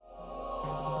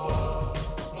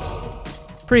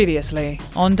Previously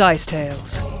on Dice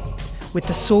Tales. With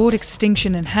the sword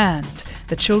Extinction in hand,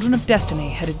 the Children of Destiny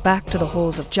headed back to the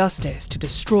Halls of Justice to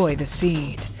destroy the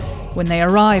seed. When they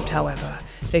arrived, however,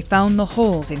 they found the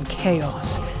halls in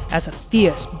chaos as a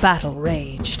fierce battle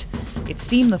raged. It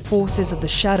seemed the forces of the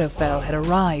Shadowfell had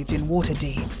arrived in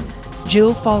Waterdeep.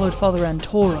 Jill followed Father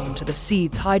Antorum to the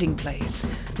seed's hiding place,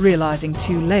 realizing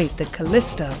too late that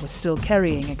Callista was still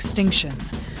carrying Extinction,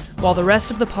 while the rest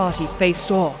of the party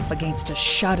faced off against a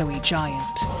shadowy giant.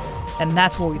 And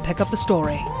that's where we pick up the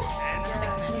story.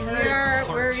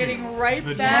 We're getting right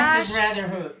back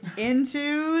rather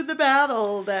into the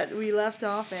battle that we left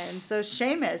off in. So,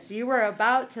 Seamus, you were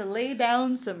about to lay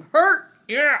down some hurt.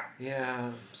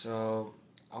 Yeah, so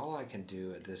all I can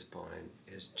do at this point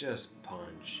is just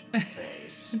punch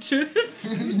face. Just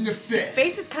in the face.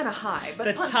 Face is kind of high, but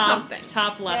the punch top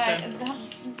something. lesson.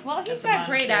 Well, he's As a got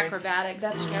great monastery. acrobatics.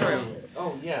 That's so- true.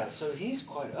 Oh yeah, so he's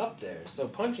quite up there. So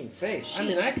punching face. I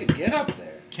mean, I could get up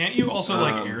there. Can't you also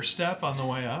air step on the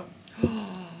way up?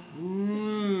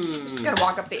 Just gotta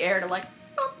walk up the air to No,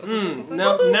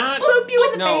 boop, not. boop you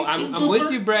in the No, face. I'm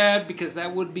with you, Brad, because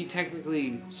that would be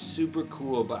technically super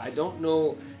cool, but I don't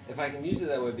know if I can use it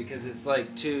that way because it's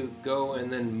like to go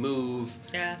and then move.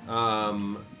 Yeah.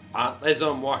 As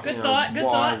I'm walking Good on thought,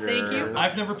 water. thank you.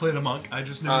 I've never played a monk. I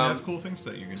just know you have cool things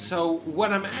that you can do. So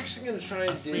what I'm actually going to try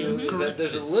and do is that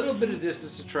there's a little bit of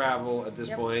distance to travel at this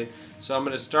point. So I'm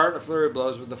going to start a flurry of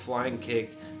blows with a flying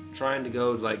kick, trying to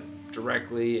go like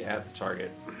directly at the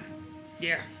target.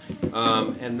 Yeah.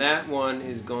 And that one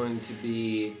is going to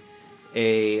be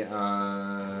a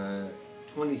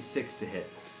 26 to hit.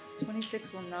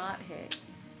 26 will not hit.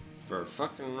 For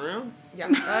fucking real? Yeah.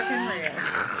 Fucking real.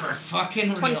 For fucking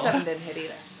real. 27 didn't hit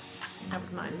either. That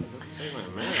was mine. Don't say my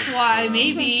man. That's why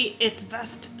maybe it's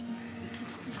best.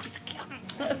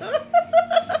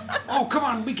 Oh, come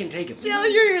on, we can take it. Jill,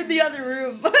 you're in the other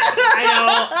room.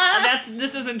 I know.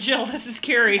 This isn't Jill. This is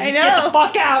Carrie. I know. Get the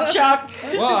fuck out, Chuck.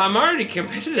 Well, I'm already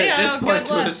committed at Yeah, this no, point good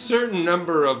to a luck. certain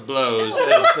number of blows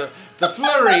as the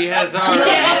flurry has already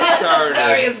started.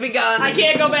 Flurry has begun. I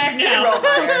can't go back now. Roll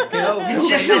higher. No, It's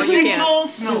just no, a you can't. single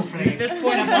snowflake. At this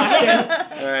point, I'm locked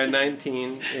in. All right,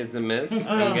 19 is a miss,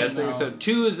 I'm guessing. no. So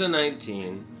 2 is a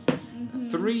 19.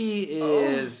 3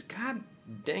 is, God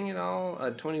dang it all,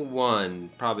 21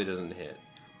 probably doesn't hit.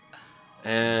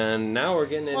 And now we're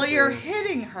getting into... Well, you're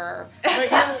hitting her, but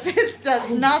your fist does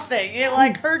nothing. It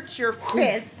hurts your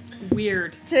fist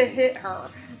Weird. to hit her.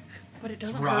 But it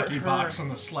doesn't Rocky hurt her. box on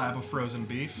the slab of frozen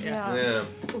beef. Yeah. Yeah.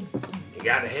 You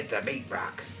gotta hit the beat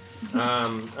rock. All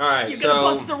right, You're so... gonna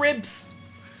bust the ribs.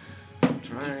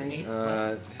 Try.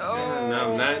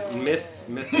 No, not miss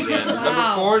again.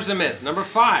 Number 4 is a miss. Number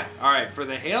 5. All right, for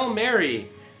the Hail Mary,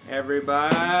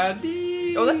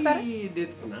 everybody. Oh, that's better.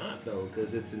 It's not though,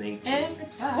 because it's an 18.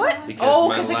 What? Because Oh,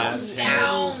 my because it last goes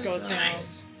down. hit Goes down.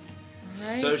 sucks.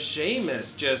 Right. So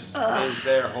Seamus just is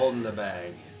there holding the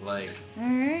bag, like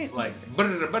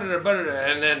butter,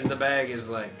 and then the bag is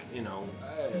like,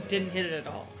 Didn't hit it at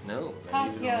all. no. not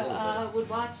even a little Katya would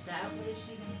watch that. What is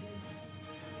she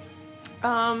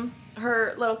gonna do?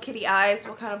 Her little kitty eyes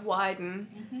will kind of widen.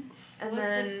 And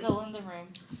Callista's then still in the room.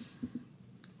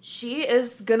 she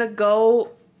is gonna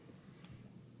go.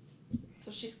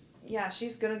 So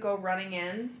she's gonna go running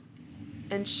in.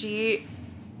 And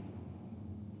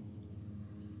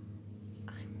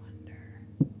I wonder.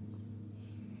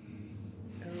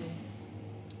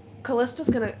 Callista's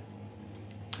gonna.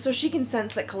 So she can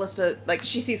sense that Callista,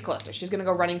 she sees Callista. She's gonna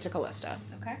go running to Callista.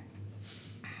 Okay.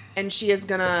 And she is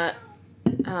gonna,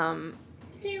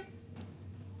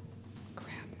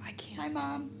 crap, I can't. Hi,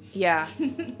 Mom. Yeah.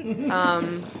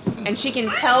 And she can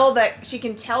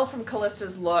tell from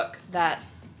Callista's look that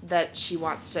she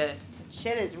wants to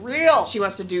Shit is real.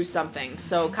 do something.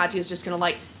 So Katya's just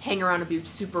gonna hang around and be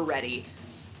super ready.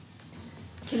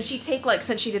 Can she take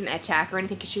since she didn't attack or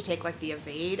anything, can she take the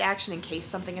evade action in case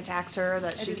something attacks her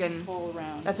that It she is can? a full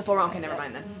round. That's a full round. Okay, never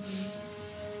mind then.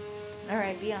 All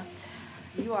right, Beyonce.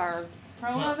 You are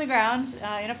prone on the ground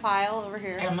in a pile over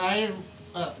here.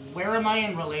 Where am I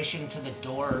in relation to the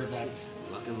door that...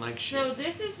 Looking like shit. So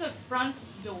this is the front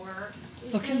door.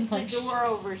 This Looking is like the door. Door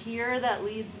over here that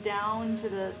leads down to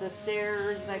the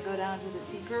stairs that go down to the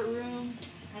secret room.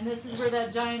 And this is where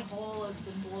that giant hole has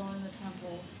been blown in the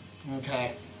temple.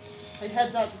 Okay. It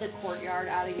heads out to the courtyard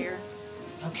out of here.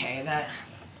 Okay, that...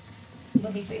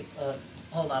 Let me see.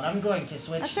 Hold on, I'm going to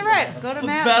switch. That's to all right. the- Let's go to Let's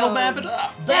map battle mode. map it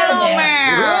up. Battle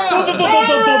map.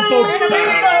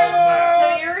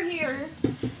 So you're here.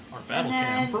 Our And battle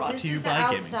then cam brought this to you is the by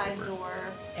Gaming outside Paper. door.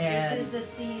 And- This is the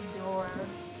seed door.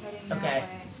 Heading that Okay.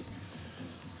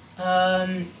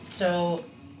 way. So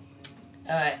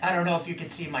I don't know if you can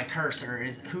see my cursor.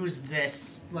 Who's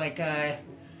this?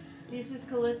 This is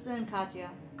Callista and Katya.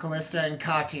 Callista and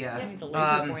Katya. I need the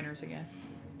laser pointers again.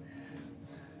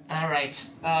 All right.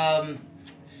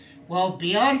 Well,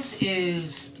 Beyonce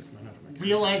is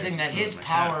realizing that his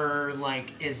power,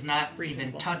 is not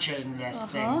even touching this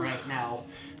thing right now.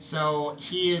 So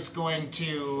he is going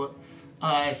to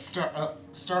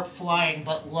start flying,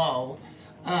 but low.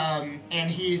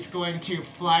 And he's going to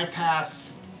fly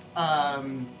past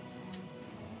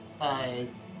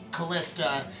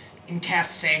Callista and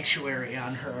cast Sanctuary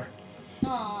on her.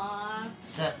 Aww.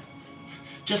 To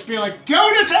just be like,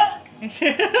 don't attack!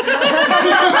 It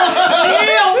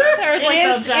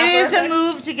is a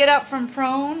move to get up from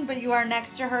prone, but you are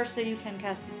next to her, so you can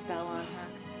cast the spell on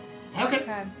her.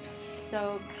 Okay.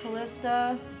 So,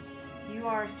 Callista, you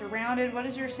are surrounded. What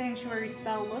does your sanctuary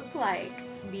spell look like,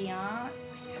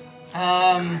 Beyonce?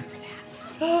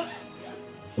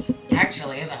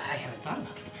 Actually, I haven't thought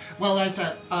about it. Well, it's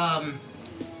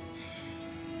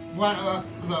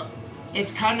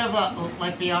it's kind of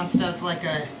like Beyonce does like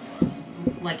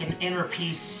an inner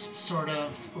peace sort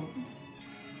of.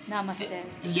 Namaste.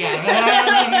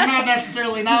 Yeah, not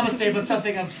necessarily namaste, but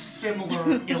something of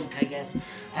similar ilk, I guess.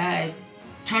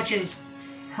 Touches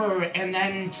her, and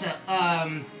then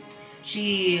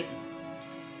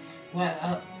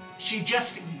she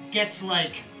just gets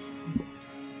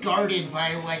guarded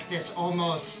by this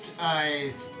almost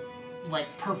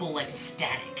purple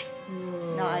static.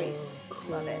 Nice.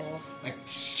 Love it.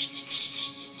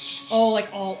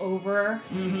 All over.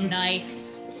 Mm-hmm.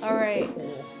 Nice. All right.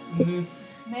 Cool.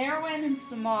 Mm-hmm. Merwin and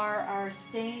Samar are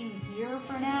staying here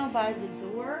for now by the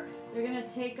door. They're going to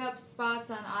take up spots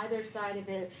on either side of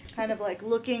it, kind of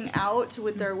looking out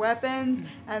with their weapons,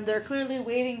 and they're clearly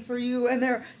waiting for you, and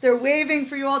they're waving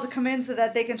for you all to come in so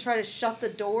that they can try to shut the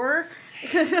door.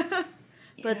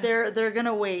 But they're going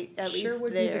to wait at least Sure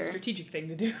would there. be the strategitic thing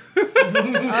to do. All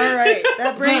right,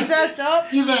 that brings us up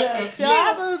to the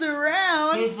top of the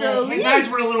round. His His eyes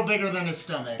were a little bigger than his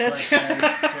stomach. That's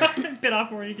it's just- bit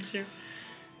off more than you can chew.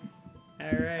 All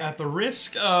right. At the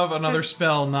risk of another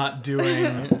spell not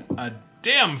doing a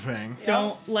damn thing,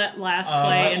 Don't let last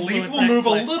play influence Leith will next move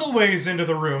play. a little ways into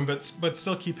the room, but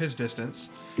still keep his distance.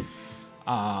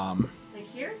 Like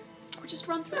here? Or just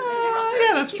run through.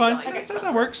 Yeah, that's fine.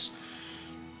 That works.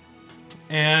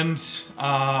 And She's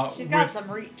got with,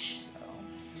 some reach. So.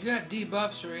 You got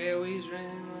debuffs or AoEs or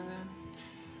anything like that?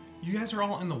 you guys are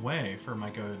all in the way for my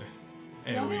good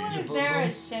The only one AoE. who's there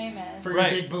is Seamus. for your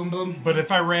Right. big boom boom. But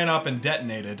if I ran up and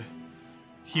detonated,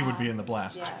 he would be in the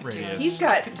blast yeah. radius. He's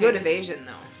got good evasion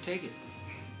though. Take it.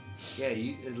 Yeah,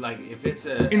 you if it's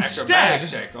a Instead-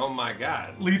 acrobatics check, oh my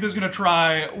god. Leith is going to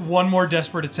try one more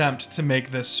desperate attempt to make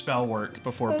this spell work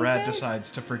before Brad decides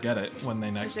to forget it when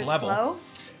they next Is it level. slow?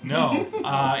 No,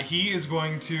 he is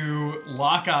going to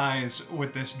lock eyes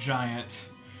with this giant,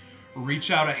 reach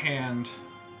out a hand,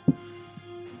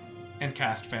 and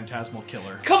cast Phantasmal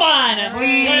Killer. Come on!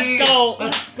 Please. Let's go!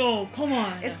 Let's go! Come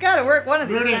on! It's got to work one of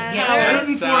these Rooting, times. yeah,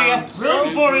 rooting for you.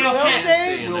 Rooting for you. Will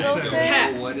save. Will Will save. save.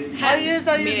 Hats. I'll use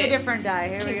I a mean, different die.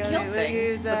 Here we Can go. kill We'll things,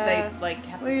 use, but they have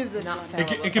we'll use this not one.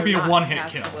 fail It could be a or not one-hit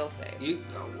pass kill. the will save.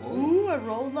 Ooh, I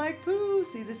rolled like poo.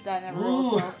 See, this die never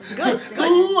rolls well. Good.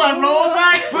 Ooh, I rolled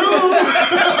like boom.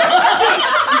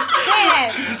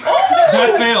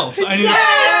 That fails. I need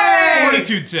a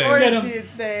Fortitude save. Fortitude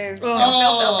save.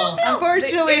 Oh,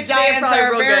 Unfortunately, They giants probably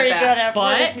are real good very at good that. at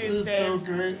But- fortitude that's so saves.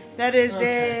 great. That is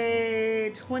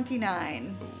a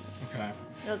 29. Okay.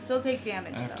 It'll still take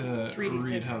damage, I have though. to 3d6.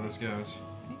 read how this goes.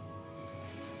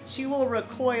 She will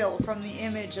recoil from the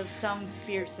image of some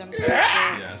fearsome creature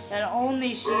Yes. that only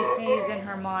she sees in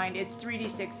her mind. It's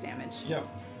 3d6 damage. Yep.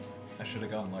 I should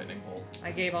have gone Lightning Bolt.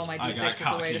 I gave all my I got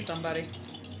D6s away to cocky. somebody.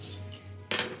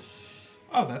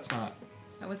 Oh, that's not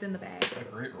That was in the bag. a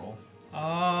great roll.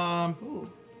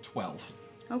 12.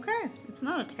 Okay, it's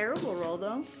not a terrible roll,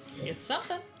 though. It's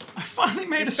something. I finally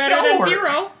made It's a better spell than work.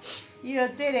 0. You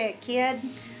did it, kid.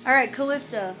 All right,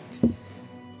 Callista.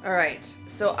 All right.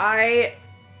 So I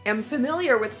am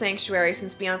familiar with Sanctuary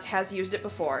since Beyonce has used it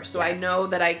before, so I know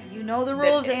that I. You know the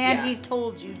rules, That- and yeah. he's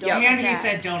told you don't Yeah. And he attack.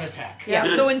 said don't attack. Yeah.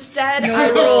 So instead, No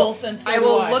I will. rules, and so I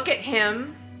will do I. look at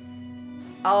him.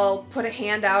 I'll put a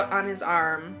hand out on his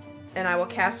arm, and I will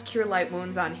cast Cure Light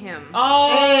Wounds on him.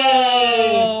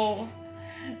 Oh!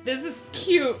 This is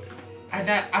cute.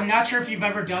 I'm not sure if you've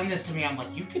ever done this to me. I'm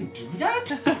like, you can do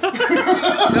that?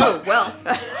 Oh well,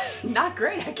 not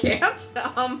great. I can't.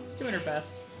 She's doing her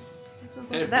best.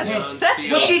 And That's- Beyonce that's-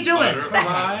 feels What's she doing?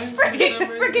 butterfly for some freaking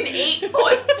reason. 8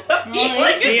 points of healing.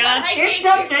 it's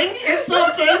something. It's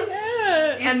something. Yeah,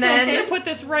 And then- I'm gonna put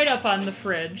this right up on the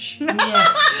fridge. Yeah.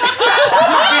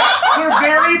 We're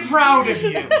very proud of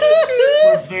you.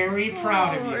 We're very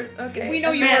proud of you. Okay. We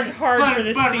know you Then- worked hard but, for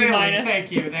this but C really, minus.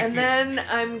 thank you. And then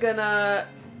I'm gonna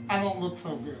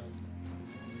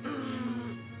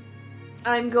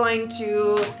I'm going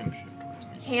to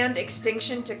hand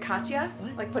extinction to Katya.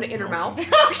 Like put it in her mouth.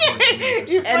 Okay.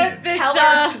 You And put this tell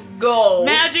her to go.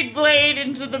 magic blade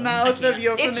into the mouth of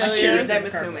your It's familiar. huge, I'm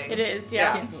assuming. It is,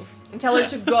 yeah. Yeah. And tell her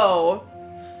to go.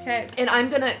 Okay. And I'm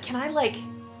gonna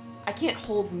I can't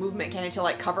hold movement, can I, to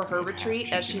like cover her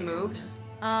retreat as she moves?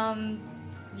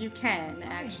 You can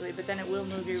actually, but then it will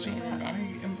move you in a I net.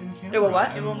 am in camera. It will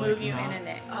what? It will move you in a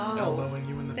net. Oh. Elbowing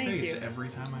you in the Thank face you. every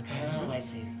time I try to Oh, move. I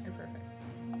see. You're perfect.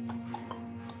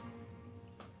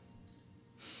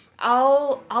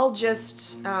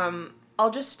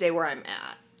 I'll just stay where I'm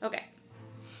at. Okay.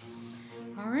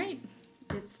 All right.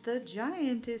 It's the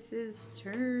giantess's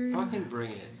turn. Fucking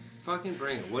bring it. Fucking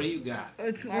bring it. What do you got?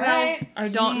 All right. I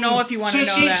don't know if you want to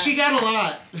know that. She got a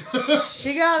lot.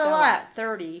 She got a lot.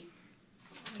 30.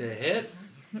 To hit?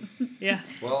 Yeah.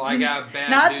 Well, I got bad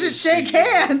Not to news shake for you.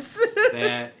 hands.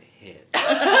 That hit. What?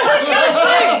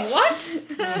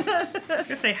 I was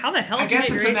gonna say, how the hell I did you guess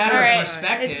make it's a Grace- matter All of right.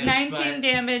 perspective. It's 19 but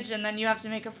damage, and then you have to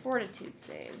make a fortitude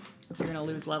save. You're gonna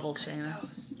lose level,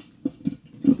 Seamus.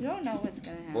 You don't know what's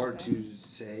gonna happen. Fortitude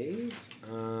save.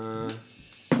 God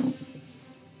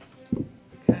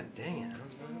dang it.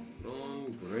 I'm not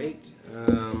doing great.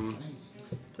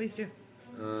 Please do.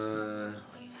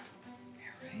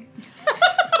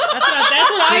 That's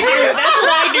what I do. That's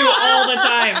what I do all the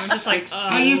time. I'm just like,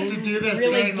 I used to do this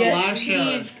really during the gets live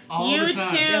shows all you the time.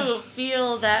 too Yes.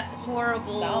 feel that horrible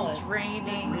Solid.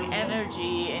 draining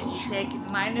energy, and you take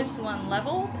 -1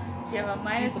 level. So you have a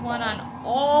 -1 on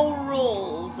all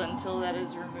rolls until that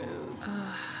is removed.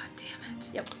 damn it.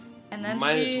 Yep. And then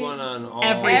Minus she, one on all.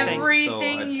 everything so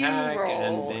you attack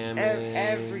roll, and damage.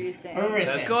 everything.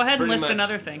 Everything. Go ahead and Pretty list much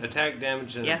another thing. Attack,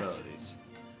 damage, and Yes. abilities.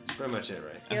 That's pretty much it,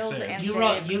 right? Skills saves. and You roll.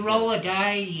 saves. You roll a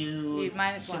die. You You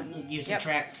 -1. You Yep.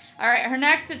 subtract. All right. Her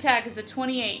next attack is a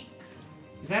 28.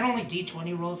 Is that only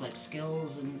D20 rolls, like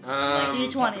skills and D20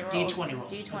 stuff? rolls. D20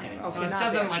 rolls. D20 okay. rolls. So it not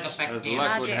doesn't damage. like affect As damage. luck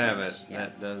Not would have damage, it, yeah.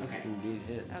 that does Okay. indeed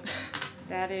hit. Okay.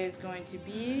 That is going to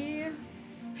be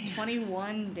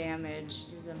 21 damage.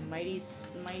 This is a mighty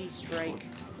strike.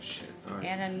 Oh, shit. All right.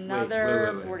 And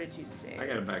another wait. fortitude save. I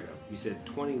gotta back up. You said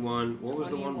 21. What was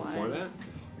the one 21. before that?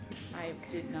 I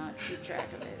did not keep track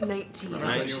of it. 19 is what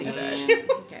 19. she said.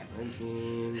 Okay.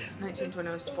 19. 19 to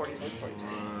nose to 40.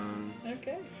 21.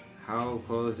 Okay. How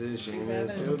close is Seamus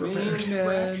That is to being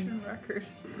dead? record.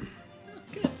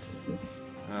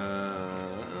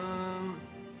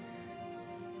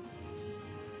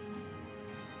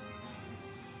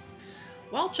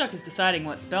 While Chuck is deciding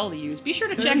what spell to use, be sure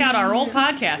to check out our old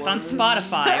podcasts on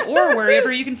Spotify or wherever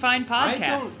you can find I don't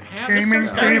podcasts. have a spell.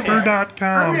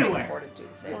 GamingsPaper.com. Everywhere. Fortitude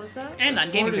save. What was that? And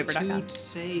on gamingpaper.com. Fortitude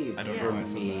save I don't for know why I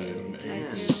said me. that.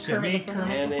 And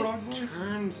Semi-Kermit the Frog it voice?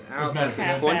 turns Was out not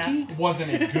that's good. 20.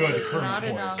 Wasn't a good Not Kermit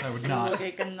enough voice. I would to not.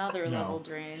 take another No. level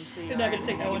drain. So you You're not are gonna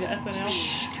take that one to negative SNL.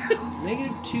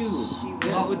 -2.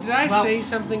 Did, Well- did I well- say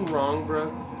something wrong,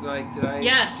 Brooke? Like, did I?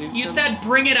 Yes, do you something? said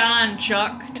bring it on,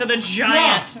 Chuck, to the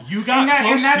giant. You got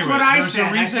close And that's to what it. I There's said. a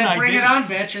I reason said, bring it didn't. on,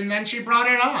 bitch, and then she brought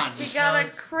it on. She So got a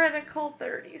it's- critical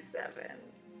 37.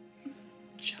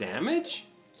 Damage?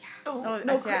 Oh,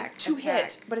 no, crit. attack, 2 attack.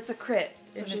 hit, but it's a crit.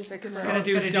 So And she's it's a gonna crit. Gonna it's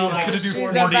do gonna double. It's gonna do She's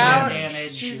 40 about,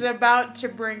 damage. she's about to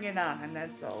bring it on.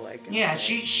 That's all I can Yeah,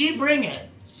 say. she bring it.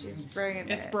 She's bringing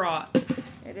It's it. brought.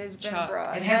 It has been Chuck.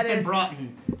 brought. It has That been is brought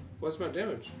in. What's my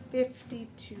damage?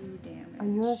 52 damage.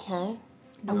 okay?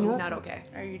 No, he's not okay.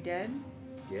 Are you dead?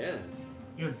 Yeah.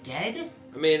 You're dead?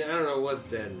 I mean, I don't know what's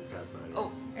dead in Pathfinder.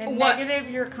 Oh, And What- negative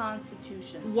your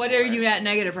constitution what score. are you at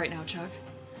negative right now, Chuck?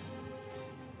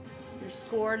 Your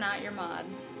score, not your mod.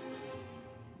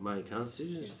 My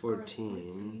constitution Your is score is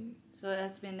 14. So it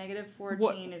has to be a negative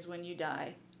 14 is when you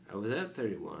die. I was at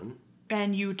 31.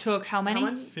 And you took how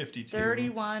many? 52.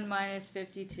 31 minus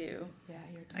 52. Yeah,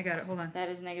 I got it. Hold on. That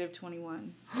is negative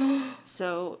 21.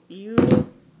 So you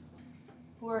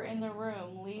who are in the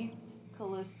room, Leith,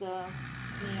 Callista,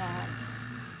 Neons,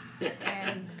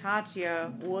 and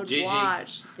Katya would GG.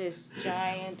 watch this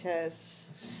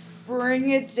giantess bring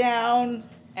it down,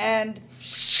 and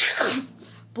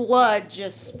blood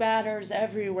just spatters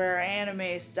everywhere,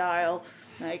 anime style,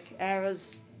 like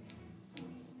as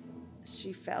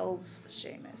she fells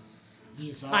Seamus.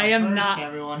 You saw I it am first, not.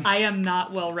 everyone. I am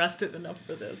not well rested enough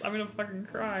for this. I'm gonna fucking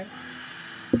cry.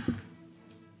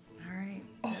 Alright,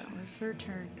 that was her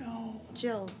turn. No.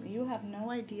 Jill, you have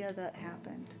no idea that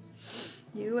happened.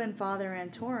 You and Father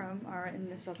Antorum are in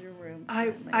this other room.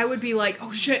 I would be like,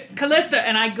 oh shit, Callista,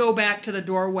 and I go back to the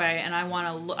doorway and I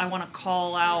wanna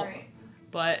call out,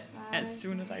 but as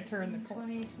soon as I turn the corner.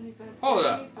 20, 25, Hold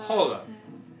up. 35,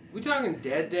 We talking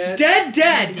dead?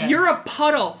 Dead. You're a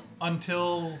puddle.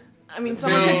 Until I mean,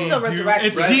 someone can still resurrect.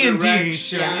 it's D&D,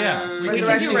 sure, yeah. We can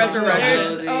can do resurrection.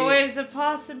 There's always a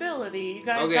possibility. You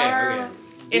guys Okay.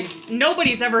 It's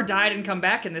nobody's ever died and come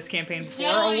back in this campaign before.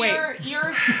 Jill, Oh wait.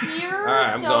 you're here,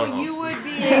 Alright, I'm so going home. you would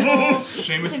be able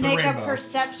Seamus to the make a Rainbow.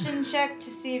 perception check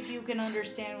to see if you can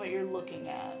understand what you're looking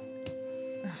at.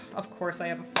 Of course I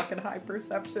have a fucking high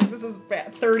perception. This is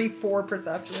bad. 34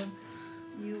 perception.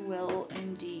 You will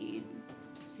indeed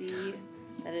see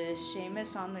that it is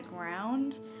Seamus on the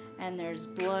ground, and there's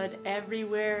blood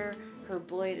everywhere. Her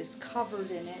blade is covered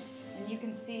in it, and you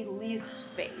can see Lee's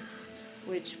face,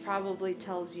 which probably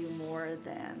tells you more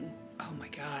than Oh my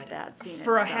god. that scene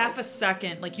For itself. a half a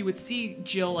second, like you would see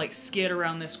Jill like skid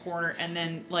around this corner and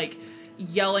then like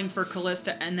yelling for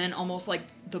Callista, and then almost like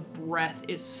the breath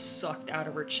is sucked out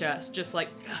of her chest, just like,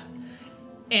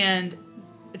 and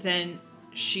then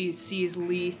she sees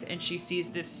Leith and she sees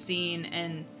this scene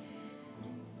and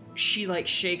she like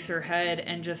shakes her head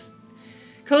and just,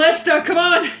 Callista, come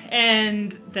on!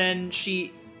 And then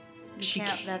she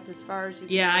can't, that's as far as you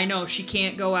can. yeah, I know. She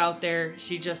can't go out there.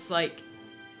 She just, like,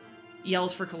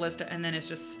 yells for Callista and then is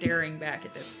just staring back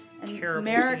at this And terrible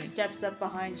Merrick scene. steps up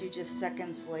behind you just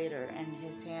seconds later, and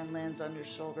his hand lands on your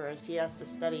shoulder as he has to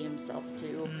steady himself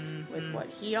too with what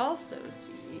he also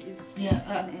sees. Yeah,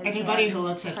 And his anybody hand who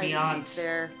looks at tightens Beyonce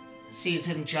there. sees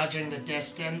him judging the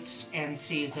distance and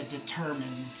sees a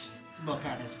determined look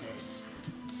on his face.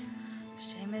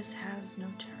 Seamus has no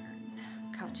turn.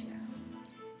 Katya.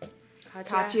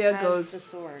 Katya has goes- the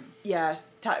sword. Yeah,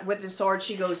 with the sword,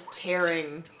 she goes tearing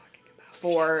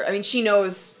for. I mean, she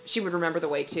knows she would remember the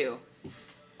way too,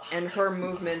 and her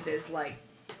movement is like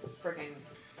freaking.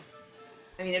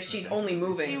 I mean, if she's only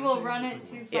moving, She will run it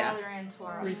to Yeah. Father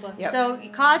Antoine. Yep. So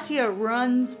Katya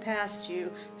runs past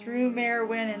you through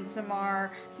Merwin and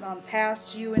Samar,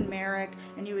 past you and Merrick,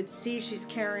 and you would see she's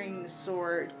carrying the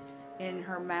sword in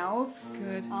her mouth.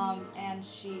 Good. And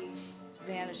she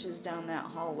vanishes down that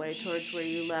hallway towards where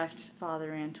you left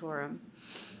Father Antorum.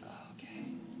 Okay.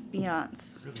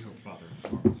 Beyonce. Really hope Father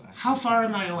Antorum is How far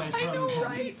am I away from him?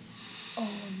 right?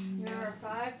 You're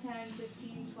 5, 10,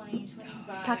 15, 20,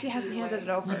 25. Katya hasn't handed it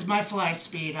over. With my fly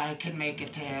speed, I can make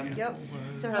it to him. Yep.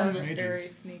 To her. Very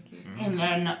sneaky. And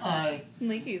then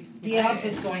Sneaky. Beyonce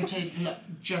is going to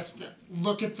just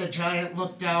look at the giant,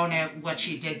 look down at what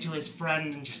she did to his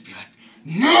friend, and just be like,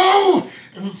 "No!"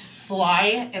 and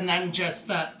fly. And then just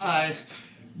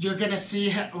you're gonna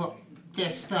see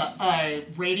the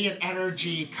radiant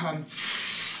energy come,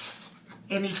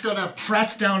 and he's gonna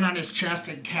press down on his chest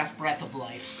and cast Breath of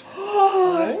Life.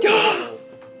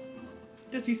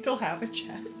 Does he still have a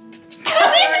chest?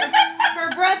 For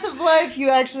Breath of Life, you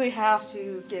actually have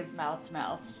to give mouth to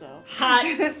mouth, so. Hot.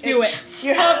 Do it.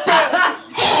 You have to.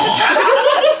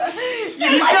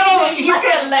 He's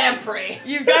gonna lamprey.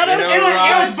 You've got to. It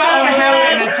was bound to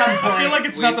happen at some I feel point. like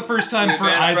it's not the first time We've for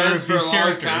been either friends of for a these long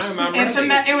characters. time. I'm It's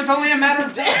ready. it was only a matter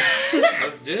of time.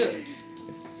 Let's do it.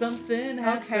 Something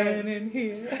happening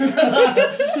here.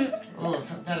 Oh,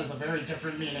 that is a very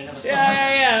different meaning of a song.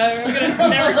 Yeah. I'm gonna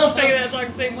never think of that song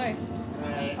the same way.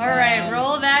 All right,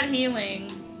 roll that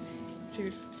healing.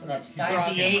 Dude, So that's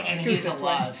 5d8 and Scoot he's this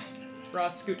alive.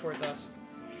 Ross, scoot towards us.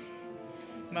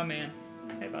 My man.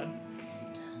 Hey, bud.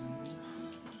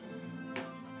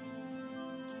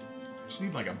 Just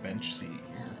need like a bench seat.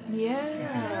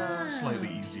 Yeah. Slightly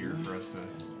easier for us to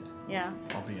Yeah.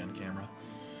 all be on camera.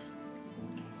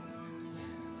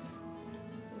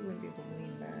 We wouldn't be able to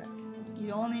lean back.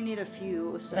 You only need a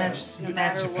few, so That's no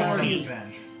that's matter Depends on what. the 40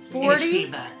 bench. 40?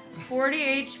 HP back. 40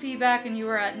 HP back, and you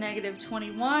were at negative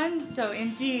 21. So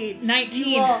indeed, 19.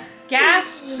 you will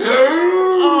gasp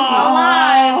Oh.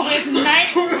 alive with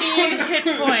 19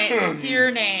 hit points to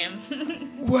your name.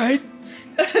 What?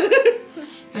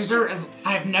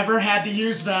 I've never had to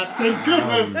use that. Thank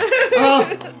goodness.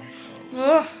 And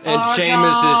Oh, Seamus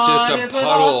is just God, a is it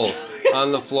puddle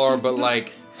on the floor, but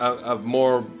like a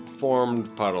more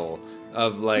formed puddle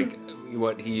of like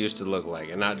what he used to look like,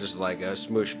 and not just like a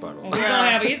smoosh puddle.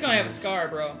 He's gonna have a scar,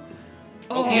 bro.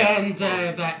 Oh. And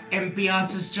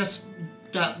Beyonce's just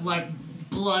got like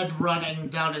blood running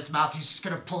down his mouth. He's just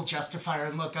gonna pull Justifier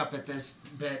and look up at this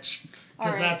bitch.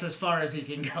 Because Alright. that's as far as he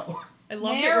can go. I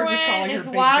love that we're just calling Merwin her is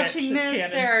big watching bitch. It's this.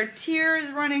 canon. There are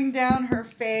tears running down her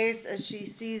face as she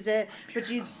sees it, but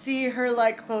you'd see her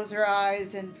like close her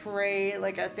eyes and pray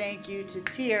like a thank you to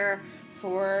Tyr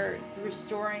for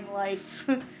restoring life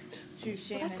to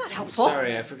Seamus. that's not and- helpful.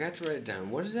 Sorry, I forgot to write it down.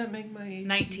 What does that make my age?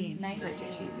 19. 19. 19,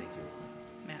 thank you.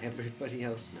 Math. Everybody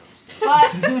else knows.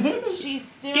 But she's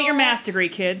still. Get your math degree,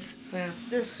 kids.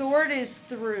 The sword is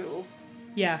through,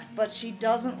 Yeah. but she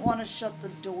doesn't want to shut the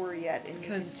door yet, and you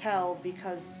can 'Cause- tell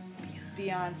because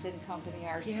Beyonce and company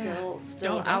are Yeah.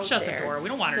 still Don't out shut the there. door. We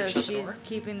don't want her to So shut the door. she's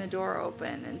keeping the door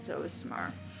open, and so is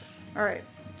Smar. All right,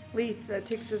 Leith, that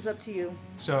takes us up to you.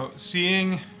 So,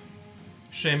 seeing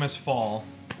Seamus fall,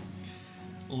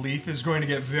 Leith is going to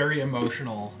get very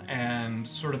emotional, and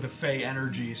sort of the Fey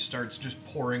energy starts just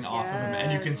pouring off of him,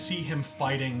 and you can Yes. see him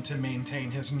fighting to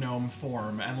maintain his gnome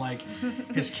form, and like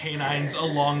his canines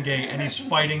elongate, and he's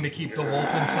fighting to keep the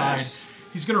wolf inside.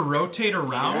 He's gonna rotate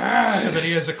around so that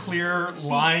he has a clear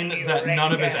line that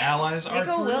none of his allies are Make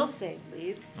a through. will save,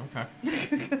 Leith.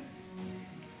 Okay,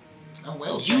 Oh,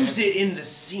 well, Use it in the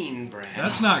scene, Brad.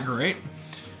 that's not great.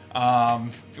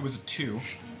 It was a 2.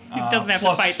 He doesn't have to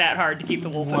plus fight that hard to keep the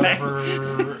wolf at bay.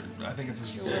 Whatever. I think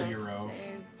it's a Will 0.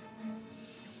 save.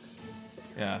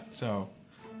 Yeah. So.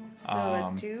 So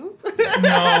a 2.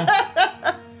 No.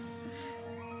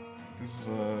 This is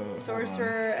a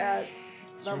Sorcerer at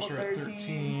level Sorcerer at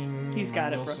 13. He's My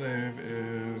got it, will bro. save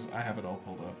is I have it all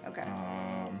pulled up. Okay.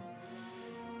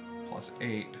 Plus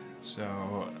 8,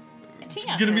 so it's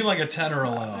 10. gonna be like a 10 or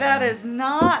 11. That is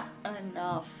not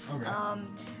enough. Okay.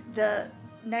 The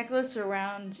necklace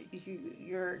around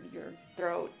your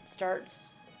throat starts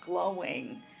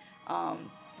glowing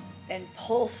and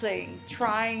pulsing,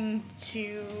 trying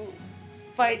to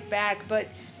fight back, but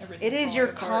it is your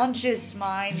conscious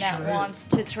mind that Sure is. wants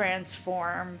to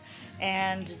transform,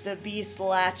 and the beast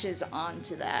latches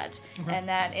onto that. And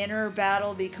that inner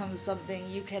battle becomes something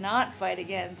you cannot fight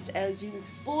against as you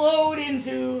explode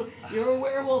into your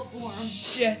werewolf form.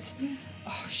 Shit.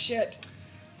 Oh, shit.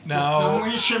 Now,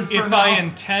 unleash him for if now. I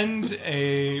intend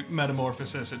a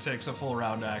metamorphosis, it takes a full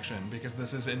round action because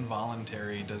this is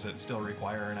involuntary. Does it still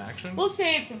require an action? We'll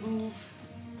say it's a move.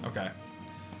 Okay.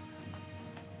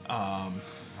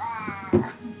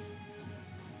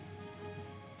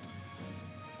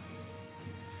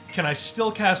 Can I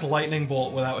still cast Lightning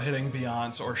Bolt without hitting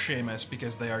Beyonce or Seamus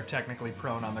because they are technically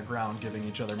prone on the ground, giving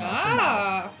each other mouth to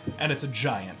mouth? And it's a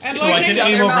giant, And so I lightning-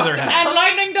 can aim over their head. And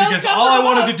lightning does Because come all I from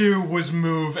wanted above. to do was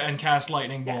move and cast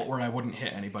Lightning Bolt Yes. where I wouldn't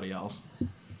hit anybody else.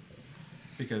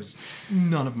 Because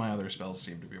none of my other spells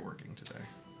seem to be working today.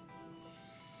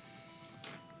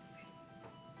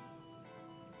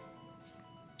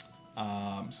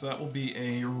 So that will be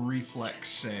a reflex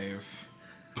save.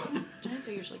 Giants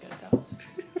are usually good at those.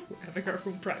 Having our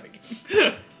room private.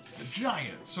 It's a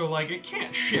giant, so like it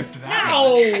can't shift that much.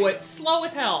 No, it's slow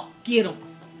as hell. Get him.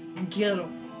 Get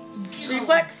him.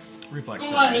 Reflex Reflex Go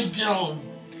save. ahead, go.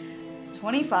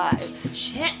 25.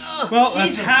 Shit. Well, that's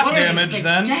Jesus, half what are these damage big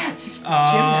then. Stats?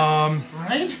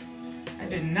 Right? I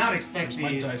did not expect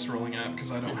My the. dice rolling app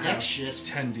because I don't The have deck shit.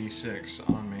 10d6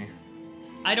 on me.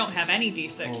 I don't have any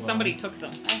D6. Hold on. Somebody took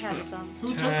them. I have some. Who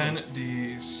took them?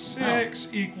 10d6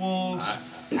 equals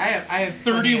I have plenty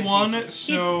of 31, D6s.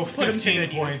 so He's put 'em to 15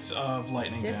 good points of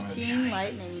lightning 15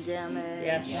 lightning damage.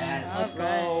 Yes. Yes. Let's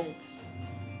go.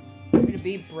 Way to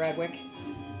be Bradwick.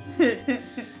 Right.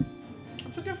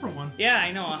 That's a different one. Yeah,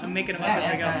 I know. I'm making them Yeah, up as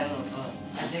I yes, go.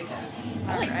 I dig that.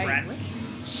 I like Alright. Bradwick.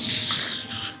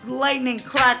 Lightning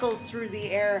crackles through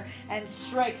the air and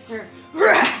strikes her.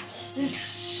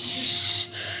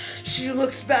 She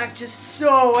looks back just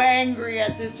so angry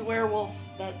at this werewolf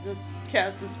that just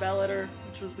cast a spell at her,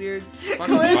 which was weird.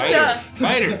 Callista!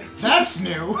 Fighter. That's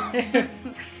new.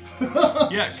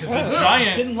 Yeah, because a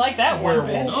giant Didn't like that one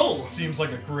bit. werewolf No. seems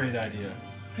like a great idea.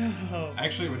 Oh.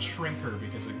 Actually, it would shrink her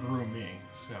because it grew me,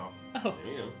 so. Oh.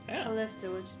 Yeah. Callista,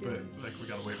 what you But, doing? like, we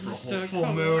gotta wait for a Just a whole full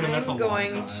couple- moon, and that's a I'm long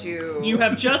going time. to. You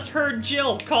have just heard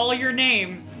Jill call your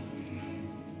name.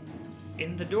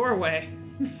 In the doorway.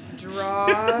 draw.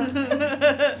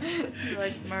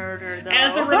 Like murder, though.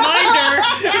 As a reminder.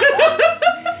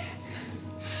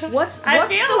 What's I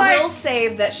what's feel the like- will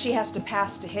save that she has to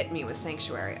pass to hit me with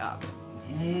Sanctuary up?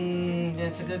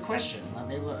 That's a good question. Let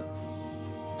me look.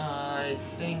 I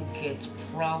think it's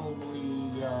probably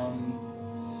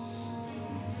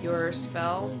Your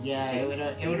spell. yeah.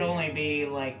 It would only be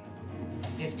like a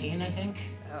 15, I think.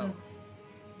 Oh.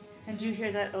 And you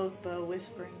hear that oath bow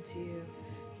whispering to you,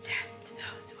 stand to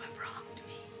those who have wronged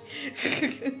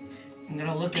me. I'm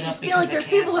gonna look it I up. just feel because like there's I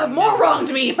can't people who have remember. more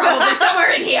wronged me, probably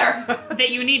somewhere in here. that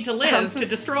you need to live to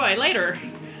destroy later.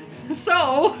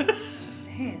 So. Just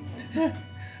saying.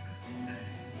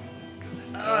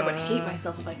 Oh, I would hate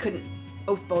myself if I couldn't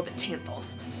oath bow the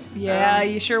Tanthals. Yeah,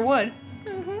 you sure would.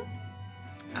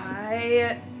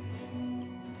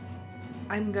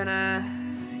 I'm gonna,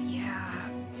 yeah,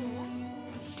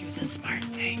 The smart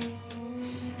thing.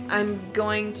 I'm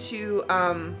going to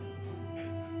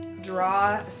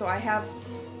draw. So I have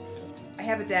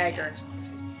a dagger.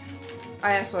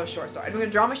 I also have a short sword. I'm going to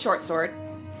draw my short sword,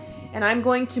 and I'm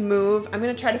going to move. I'm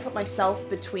going to try to put myself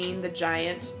between the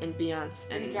giant and Beyonce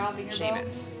Are you and dropping your bow?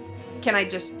 Seamus. Can I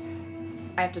just?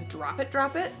 I have to drop it.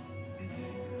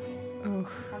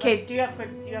 Okay. Do you have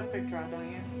quick draw,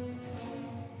 don't you?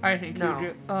 I think No. you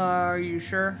do. Are you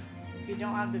sure? If you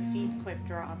don't have the feet quick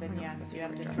draw, then yes, you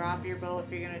have to drop your bow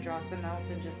if you're gonna draw something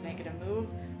else and just make it a move.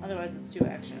 Otherwise, it's 2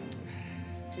 actions.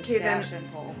 To Okay, then- stash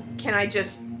and pull. Can I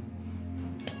just?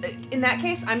 In that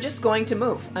case, I'm just going to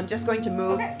move. I'm just going to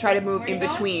move. Okay. Try to move Where in you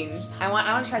going? between. I want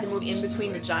to try to move in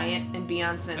between the giant and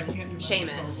Beyonce I can't do and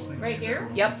that. Seamus. Right here?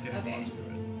 Yep. Okay.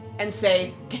 And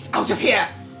say, "Get out of here!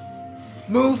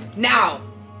 Move now!"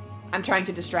 I'm trying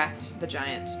to distract the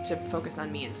giant to focus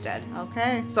on me instead.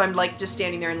 Okay. So I'm like just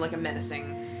standing there in like a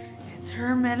menacing. It's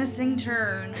her menacing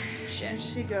turn. Here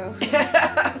she goes.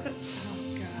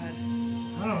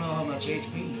 I don't know how much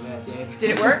HP you have, babe.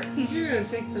 Did it work? You're gonna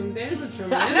take some damage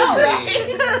from I the know,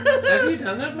 enemy. right? Have you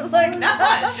done that before? Like not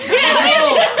much.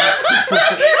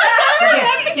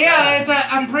 Yeah, it's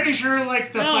I'm pretty sure,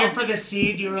 like, the fight for the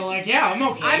seed, you were like, yeah, I'm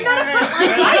okay. I'm not a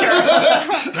frontline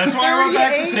fighter. That's why I went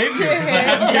back to save you, because I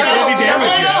hadn't taken any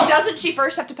damage yet. Doesn't she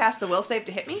first have to pass the will save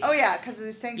to hit me? Oh yeah, because of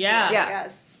the sanctuary. Yeah. Yeah.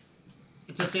 Yes.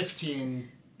 It's a 15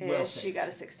 will Yes, save. she got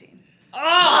a 16.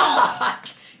 Oh!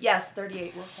 Yes,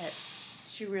 38 will hit.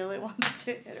 She really wants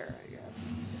to hit her, I guess.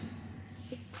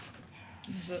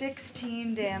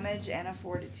 16 damage and a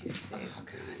fortitude save.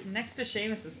 Next to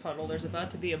Seamus's puddle, there's about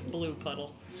to be a blue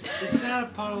puddle. It's not a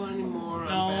puddle anymore.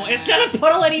 No, it's not a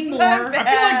puddle anymore. I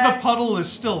feel like the puddle is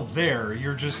still there.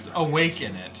 You're just awake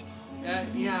in it.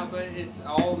 Yeah, but it's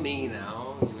all me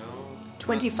now, you know.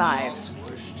 25. All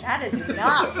squished. That is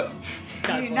enough.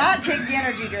 Do not take the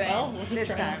energy drain Well, we'll just this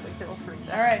try time. not to kill her.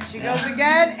 Alright, she goes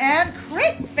again and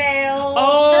crit fails.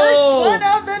 Oh. First one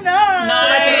of the night. So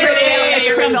that's a crit fail. It's a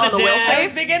Here crit comes fail on the will death. I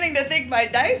was save. beginning to think my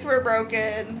dice were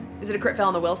broken. Is it a crit fail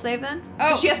on the will save then?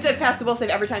 Oh. She has to pass the will save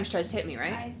every time she tries to hit me,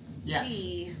 right? I Yes.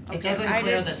 see. It doesn't I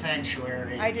clear did- the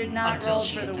sanctuary. I did not until roll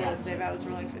she for the will attacks save. it. I was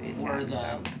rolling for the attack. Or the.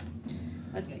 So.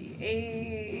 Let's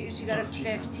see. She got a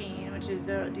 15, which is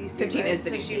the DC. 15 right? is the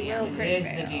so DC, She yeah. will It crit is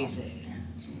fail. the DC.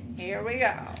 Here we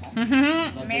go.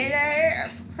 The Melee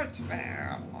of crit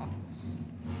fail.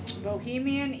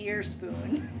 Bohemian ear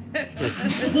spoon.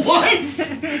 What?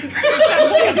 Sounds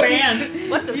like a band.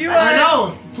 What does You that I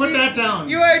know. Put that down.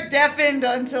 You are deafened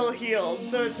until healed,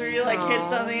 so it's where you like hit Aw.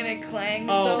 something and it clangs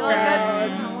Oh, so God.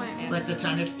 loud. Like the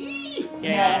tiniest. Ee.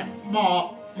 Yeah.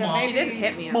 Maw. So Maw. She didn't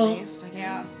hit me at Well, least, I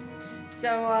Yeah. guess.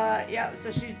 So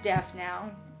so she's deaf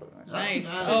now. Nice.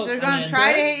 Oh, So she's I gonna mean,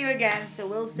 try to good. hit you again. So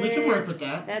we'll We say can work with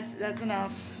that. that's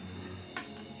enough.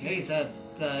 Hey,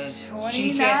 she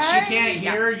 29? can't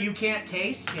hear, you can't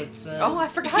taste. It's Oh, I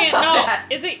forgot Can't about know. that.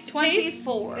 Is it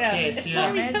 24 Yeah. taste, yeah.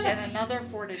 damage and another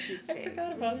fortitude I save.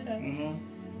 forgot about that. Mhm.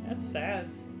 That's sad.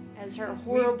 As her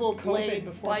horrible COVID blade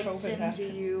before bites COVID into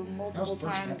happened. you multiple That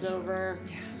was first times episode. over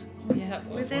Yeah.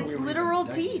 with Before its we were literal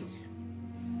dice teeth.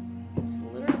 It's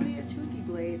literally a toothy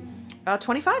blade.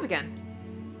 25 again.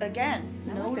 Again,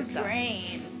 I no like this stuff.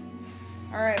 drain.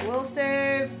 Alright, will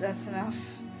save. That's enough.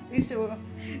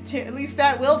 At least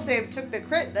that will save took the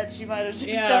crit that she might have just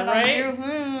Yeah, done right?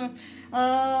 on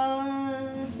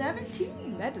you.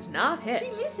 17. That does not She hit.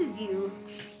 misses you.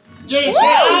 Yes!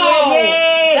 Wow.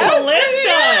 Yay! That was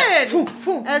Callista! pretty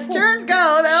good. As turns go,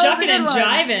 that was a Shucking good and one.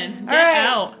 jiving. Get Alright.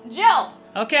 out. Jill.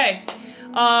 Okay.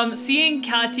 Seeing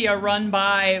Katya run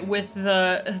by with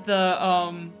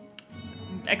the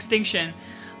extinction,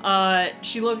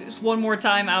 she looks one more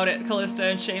time out at Callista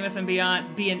and Seamus and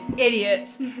Beyonce being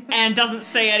idiots and doesn't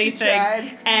say anything.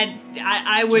 tried. And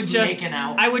I would just making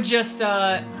out. I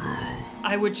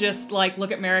would just like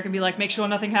look at Merrick and be like, make sure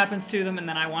nothing happens to them, and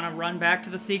then I want to run back to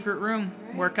the secret room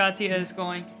where Katya is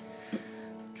going.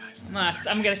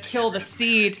 I'm gonna kill the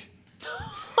seed.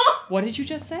 What did you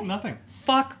just say? Nothing.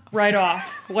 Fuck right off.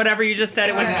 Whatever you just said,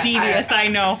 it was Okay, devious, I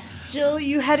know. Jill,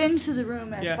 you head into the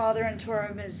room as Yeah. Father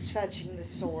Antorum is fetching the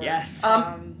sword. Yes.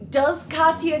 Does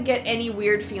Katya get any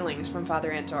weird feelings from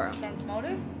Father Antorum? Sense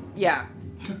motive? Yeah.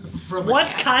 From a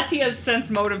What's cat. Katya's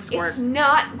sense motive score? It's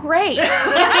not great.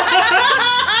 Does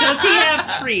he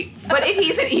have treats? But if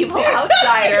he's an evil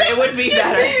outsider, it would be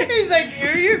better. He's like,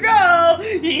 here you go.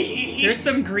 Here's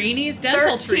some Greenies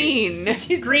dental 13.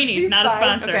 treats. Greenies, She's not a fine.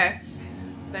 sponsor. Okay.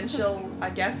 Then she'll, I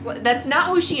guess, that's not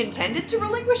who she intended to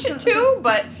relinquish it to,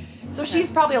 but, so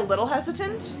she's probably a little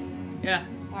hesitant. Yeah.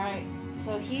 Alright,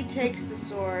 so he takes the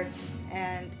sword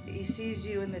and he sees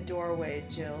you in the doorway,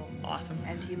 Jill. Awesome.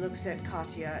 And he looks at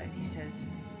Katya and he says,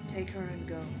 "Take her and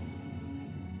go."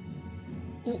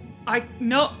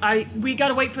 We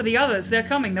gotta wait for the others. They're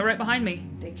coming. They're right behind me.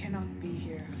 They cannot be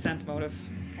here. Sense motive.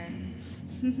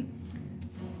 Okay.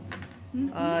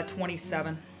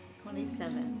 27.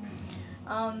 27.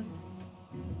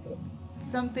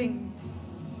 Something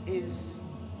is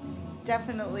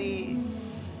definitely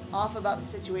off about the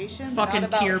situation. Fucking not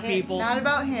about tier him, people. Not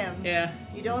about him. Yeah.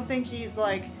 You don't think he's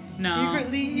like No.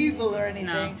 secretly evil or anything,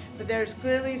 No. but there's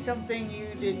clearly something you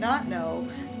did not know,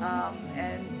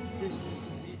 and this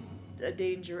is a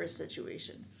dangerous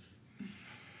situation.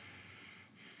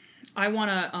 I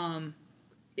wanna,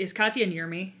 is Katya near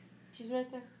me? She's right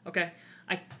there. Okay.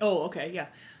 Okay, yeah.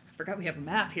 I forgot we have a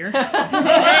map here.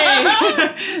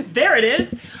 Hey! There it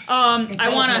is. It's I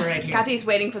also wanna. right here. Kathy's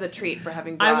waiting for the treat for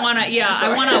having brought.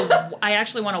 I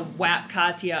actually wanna whap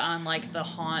Katya on like the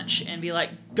haunch and be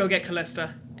like, go get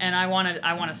Callista. And I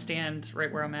wanna stand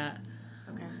right where I'm at.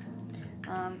 Okay.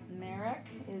 Merrick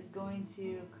is going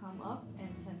to come up, and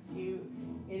since you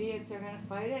idiots are gonna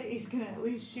fight it, he's gonna at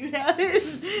least shoot at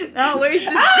it. Not waste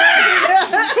his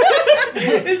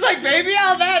turn. He's like, "Baby,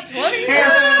 I'll that 20." Fair.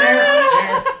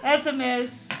 That's a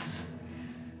miss.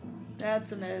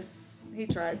 That's a miss. He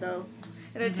tried though.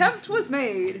 An attempt was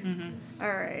made.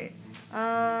 All right.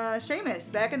 Seamus,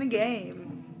 back in the game.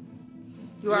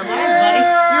 You are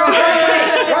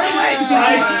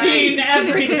I've seen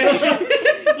everything.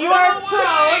 You are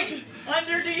prone.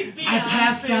 Underneath the I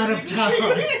passed out of time.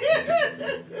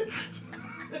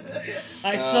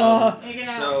 I saw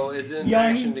So is it an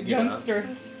action to get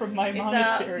youngsters from my It's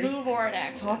monastery a move or an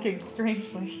action. talking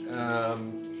strangely. up?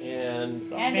 And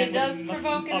And it does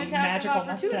provoke an attack of magical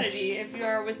opportunity if you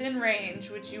are within range,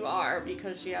 which you are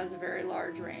because she has a very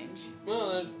large range. well,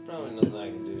 there's probably nothing I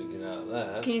can do to get out of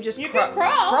that. Can you just You can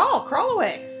crawl. crawl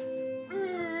away?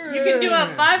 You can do a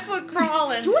 5-foot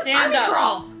crawl and Do an stand army up.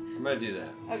 crawl. I'm gonna do that.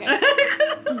 Okay.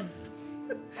 5-foot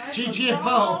GTFO.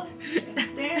 crawl and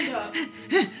stand up.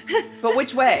 But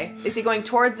which way? Is he going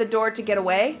toward the door to get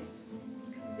away?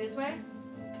 This way?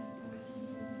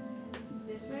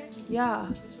 This way? Yeah.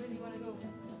 Which way do you want to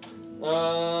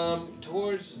go?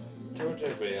 Towards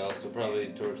everybody else, so probably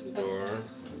towards the door.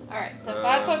 Alright, so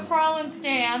 5-foot crawl and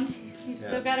stand. You've Yeah.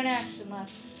 still got an action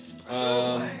left. Do I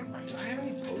have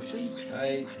any potions?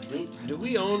 Do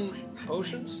we own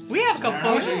potions? We have a couple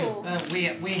potions.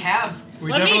 We have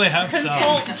We Let definitely me have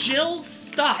consult some. Jill's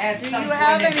stuff. at Do some you point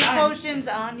have in any time. potions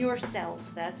on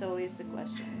yourself? That's always the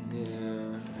question.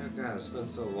 Yeah. Oh god, it's been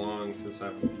so long since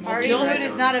I've. Hardihood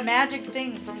is not a magic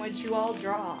thing from which you all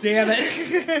draw. Damn it.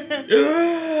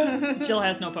 Jill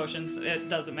has no potions. It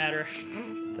doesn't matter.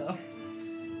 Though.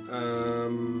 Oh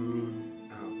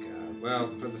god. Well,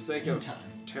 for the sake of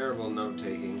terrible note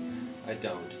taking, I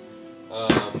don't.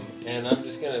 And I'm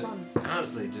just gonna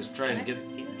honestly just try and get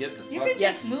the You fuck. can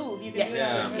Yes. just move. You can Yes. do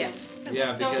Yeah. it. Yes.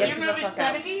 Yeah, So because your the move fuck is out.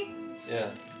 70? yeah.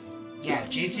 Yeah,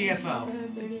 GTFO.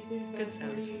 Good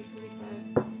sound.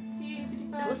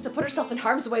 Callista put herself in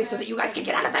harm's way so that you guys can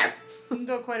get out of there. You can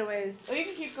go quite a ways. Oh, you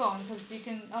can keep going because you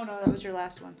can. Oh no, that was your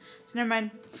last one. So never mind.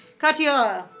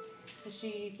 Katya. Is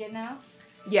she getting out?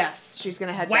 Yes, she's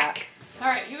gonna head Whack. back.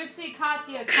 Alright, you would see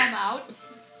Katya come out.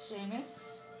 Seamus.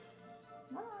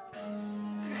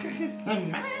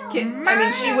 I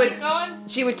mean, she would. Keep going.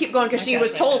 She would keep going because she Okay,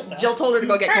 was okay, told. that's Jill told her to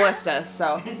go get Callista.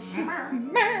 So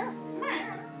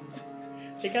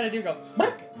They gotta do go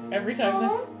every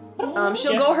time.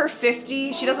 she'll go her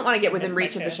 50. She doesn't want to get within Miss my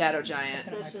reach of the kids. Shadow Giant.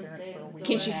 So she'll stay.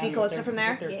 Can she see Callista from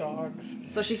there? Their dogs.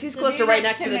 So she sees So Callista be right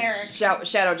next next to to the Merrick.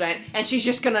 Shadow Giant, and she's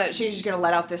just gonna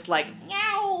let out this like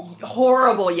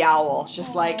horrible yowl,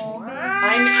 just like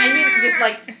I'm in just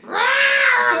like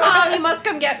Mom, you must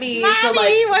come get me. Mommy, so like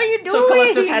what are you doing? so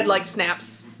Callista's head like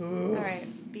snaps. All right,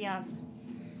 Beyonce.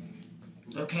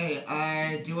 Okay,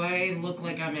 do I look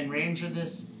like I'm in range of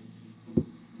this?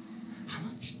 How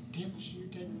much damage you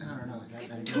did? I don't know. Is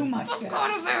that Too much.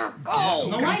 Out of there! Go!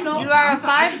 No, I know. You are a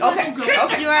 5 foot. Okay,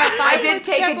 okay. You are a 5 I did foot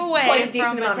take step a- away quite a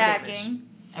decent from amount of attacking.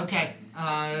 Okay,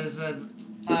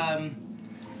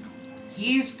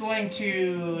 he's going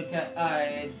to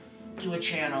do a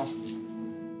channel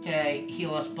to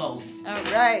heal us both. All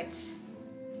right.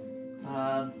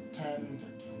 10,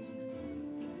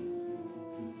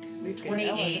 That was a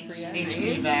 28 free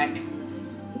HP back.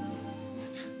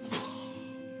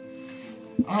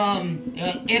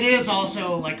 It is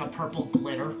also like a purple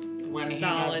glitter when he does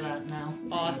Solid. that now.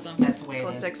 Awesome. That's the way it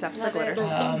Callista is. accepts the Love it. glitter. Throw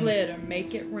some glitter,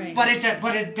 make it rain. But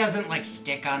it doesn't like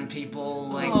stick on people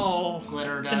like oh,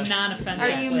 glitter it's does. a non-offensive. Are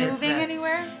you Yes, it's moving that-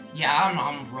 anywhere? Yeah,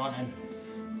 I'm running.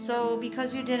 So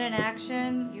because you did an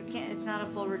action, you can't. It's not a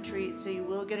full retreat, so you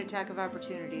will get attack of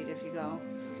opportunity if you go.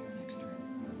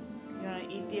 You want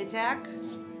to eat the attack?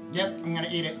 Yep, I'm gonna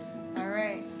eat it. All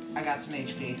right. I got some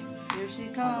HP. Here she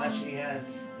Unless comes. she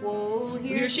has. Whoa,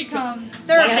 here Here she she comes.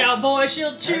 Watch out, boy,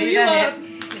 she'll chew Already you got up.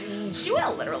 She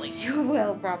will, literally. You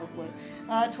will probably.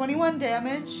 21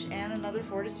 damage and another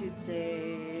fortitude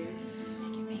save.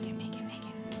 Make it.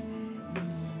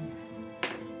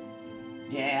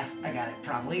 Yeah, I got it.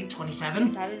 Probably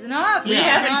 27. That is enough. We Yeah.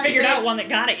 haven't Not figured take- out one that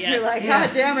got it You're yet. like, Yeah.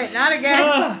 God damn it, not again.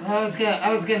 Ugh, I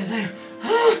was gonna say.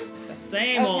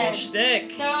 same old Okay.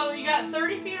 shtick. So you got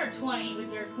 30 feet or 20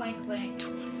 with your clank clank.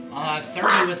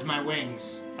 30 with my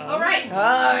wings. All right.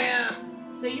 Oh, yeah.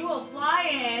 So you will fly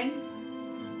in,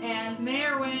 and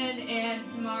Merwin and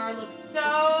Samara look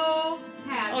so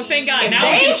happy. Oh, thank God. If Now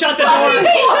we they can shut the fucking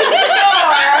door.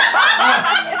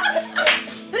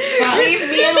 Leave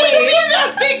me and leave.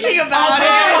 I'm thinking about Also, it.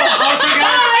 guys,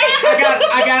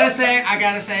 I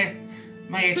gotta say,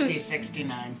 my HP is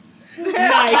 69.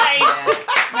 Nice.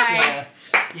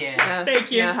 Yeah.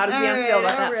 Thank you. Yeah, how does Beyonce feel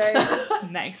about that?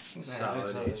 Alright. Nice.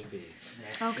 Solid HP.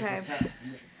 Okay.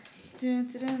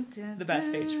 The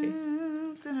best HP.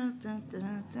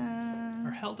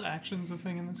 Are held actions a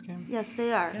thing in this game? Yes,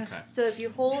 they are. Yes. Okay. So if you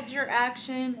hold your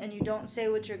action and you don't say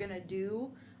what you're gonna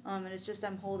do, and it's just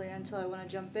I'm holding until I want to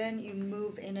jump in, you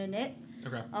move in a knit.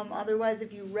 Okay. Otherwise,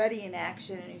 if you ready an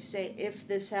action and you say if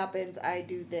this happens, I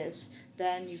do this,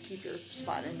 then you keep your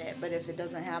spot in it. But if it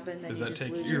doesn't happen, then Does you that just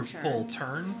take lose your your turn. full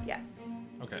turn? Yeah.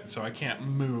 Okay, so I can't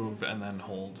move and then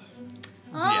hold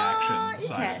the You action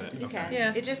side can. of it. You Okay. can.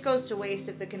 Yeah. It just goes to waste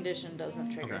if the condition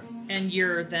doesn't trigger. Okay. And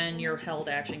your held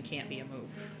action can't be a move.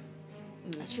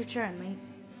 That's your turn, Lee.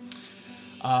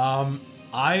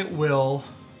 I will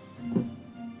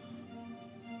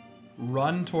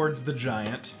run towards the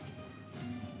giant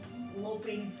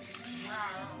Loping.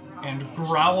 and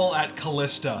growl at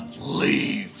Callista.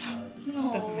 Leave.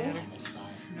 Doesn't matter. No,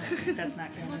 that's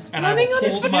not going to And I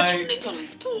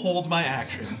will hold my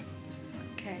action.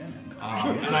 Okay.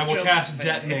 And I will cast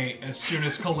Detonate as soon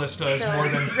as Callista is So, more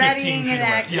than 15 readying feet an away.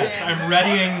 action. Yes, I'm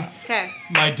readying Okay.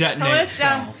 my Detonate Callista,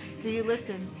 spell. do you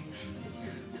listen?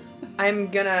 I'm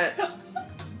gonna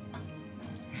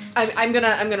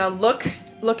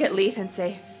look at Leith and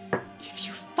say, if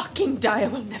you fucking die, I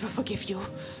will never forgive you.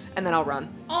 And then I'll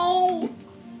run. Oh!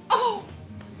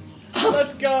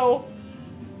 Let's go.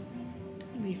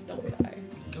 Leaf, don't die.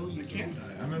 No, you can't die.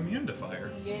 I'm immune to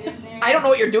fire. Get in there. I don't know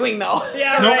what you're doing though.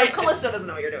 Yeah, Nope. right. Callista doesn't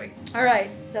know what you're doing. All right.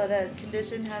 So the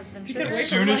condition has been could triggered. As wait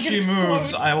soon as she Explode.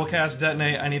 moves, I will cast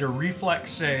Detonate. I need a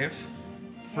reflex save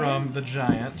from the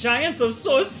giant. Giants are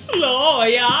so slow,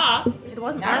 yeah. It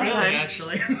wasn't Not last really, time.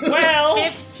 actually. Well,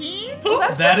 15?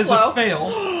 That's That pretty is slow. a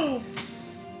fail.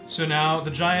 So now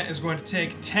the giant is going to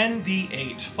take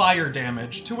 10d8 fire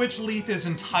damage, to which Leith is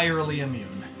entirely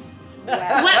immune.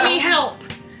 let me help.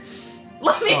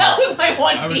 Let me help with my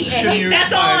I was just gonna 1d8. use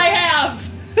That's all my- I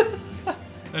have.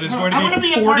 That is No, going I wanna to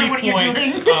be be a part of 40 what you're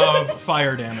points doing. of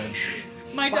fire damage.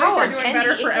 My Wow, dice are a doing 10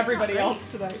 better to for 8, that's everybody not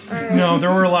else today. No,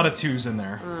 there were a lot of 2s in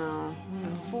there.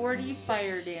 40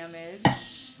 fire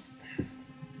damage.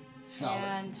 Solid.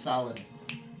 And- Solid.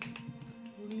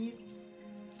 Leave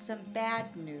some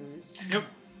bad news. Yep.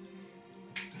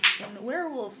 In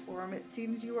werewolf form, it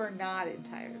seems you are not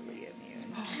entirely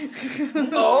immune.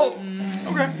 Oh.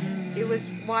 Okay. It was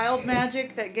wild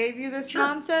magic that gave you this Sure.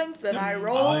 nonsense, and I I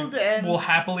rolled, and will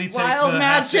happily take wild the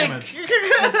half magic. damage.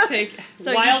 Let's take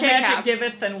So you wild take magic half.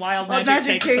 giveth and wild Wild magic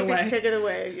magic taketh away. take it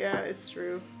away. Yeah, it's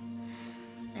true.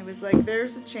 It was like,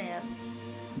 there's a chance.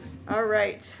 All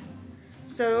right.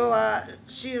 So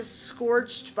she is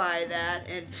scorched by that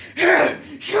and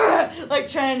like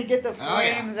trying to get the Oh,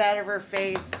 yeah. flames out of her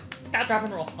face. Stop, drop,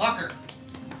 and roll. Fucker.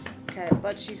 Okay,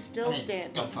 but she's still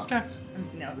standing. Don't fuck. Okay.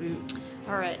 No,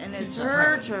 All right, and it's It's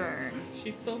her not turn.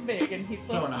 she's so big and he's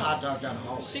so Throwing a small. hot dog down the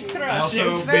hallway. She I crushed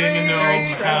also, him. being a gnome, Very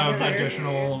have strong.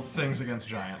 additional things against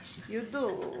giants. You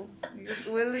do.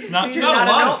 Will it Not be too You're Not not,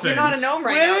 a lot a of gnome, you're not a things. gnome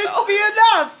right Will now, it though. be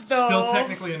enough, though? Still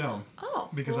technically a gnome, Oh.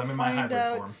 because We'll I'm in my find hybrid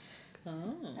out. form.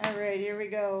 Oh. All right, here we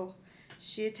go.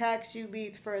 She attacks you,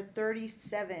 Leith, for a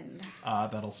 37.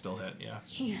 That'll still hit, yeah.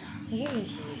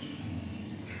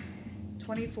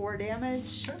 24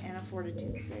 damage and a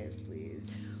fortitude save,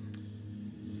 please.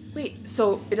 Wait,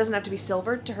 so it doesn't have to be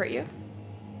silvered to hurt you?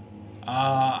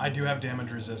 I do have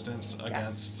damage resistance Yes.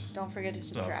 against. Don't forget to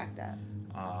subtract that.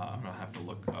 I'm gonna have to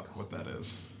look up what that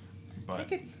is. I But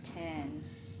think it's 10.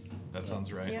 That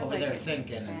sounds right. Yeah. Over like there it's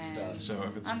thinking and 10. stuff. So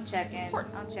if it's I'm checking.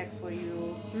 I'll check for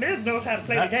you. Liz knows how to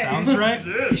play that the game. sounds right.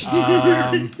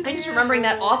 I'm just remembering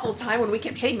that awful time when we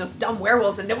kept hitting those dumb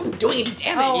werewolves and it wasn't doing any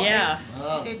damage. Oh, Yeah.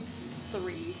 It's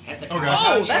 3. At the Okay. Oh,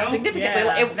 con that's show? significantly.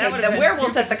 Yeah, It, that would've the been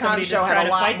werewolves stupid at the for con somebody to show try had a to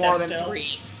lot fight more that than still.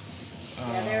 3.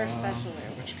 Yeah, they're special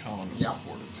werewolves. Which column is Yeah.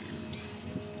 fortitude?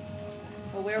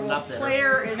 A Not werewolf bitter.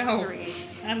 player is No. 3.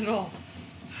 Not at all.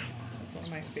 That's one of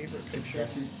my favorite It's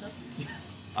pictures. Desu stuff?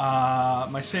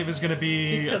 My save is going to be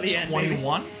Keep till the end, baby.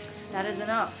 21. That is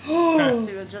enough. Okay.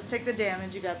 So you'll just take the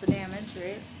damage. You got the damage,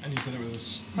 right? And you said it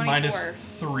was 24. minus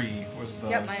 3 was the...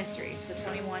 Yep, minus 3. So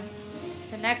 21.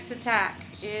 The next attack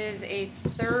is a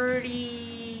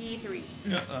 33.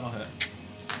 Yeah, that'll hit.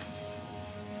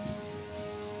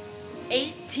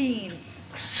 18.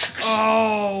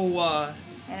 Oh.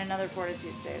 And another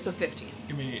fortitude save. So 15.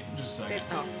 Give me just a second.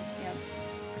 15. Yep.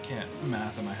 I can't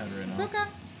math in my head right now. It's okay.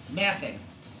 Mathing.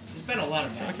 There's been a lot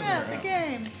of mathing. Yeah, it's a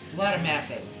game. A lot of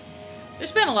mathing.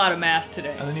 There's been a lot of math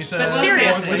today. And then you said, But what was the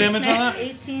seriously. damage on that?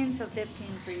 18, so 15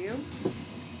 for you.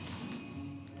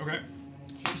 Okay.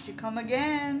 Here she come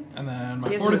again. And then my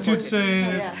Yes, fortitude report. save.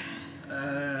 Oh,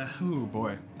 yeah. Ooh,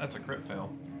 boy. That's a crit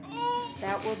fail.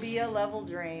 That will be a level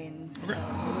drain. So Okay.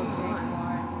 we'll take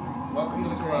 1. Welcome to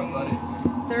the club, buddy.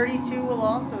 32 will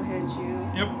also hit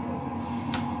you. Yep.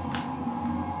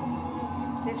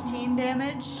 15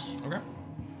 damage. Okay.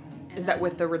 Is that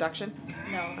with the reduction?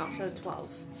 No, Oh. so 12.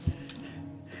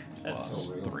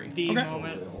 Plus 3. The Okay.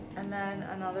 moment. And then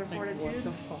another Like, what fortitude.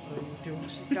 the fuck are you doing?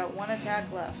 She's got 1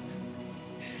 attack left.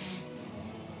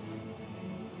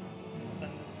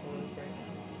 Send this to Liz right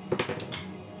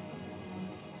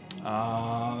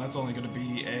now. That's only going to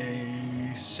be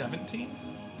a 17.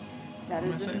 That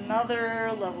Am I is safe?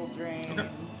 another level drain. Okay.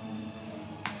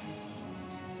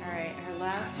 Alright, her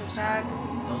last attack.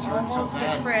 Those hurt so Almost a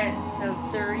bad. crit. So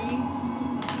 30.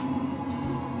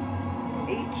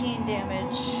 18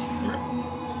 damage. Okay.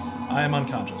 I am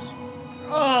unconscious.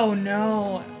 Oh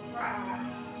no.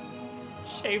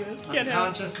 Seamus, get him.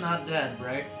 Unconscious, not dead,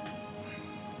 right?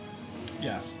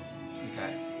 Yes.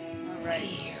 Okay.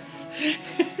 Alright.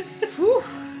 Whew.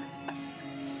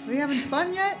 We having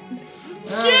fun yet?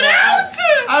 Get out!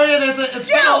 I mean,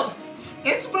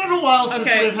 it's been a while since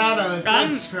Okay. we've had a I'm-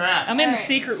 good scrap. I'm in the Alright.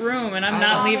 secret room and I'm I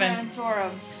not Father leaving.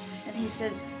 Antorum, and he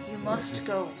says, "You must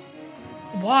go.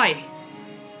 Why?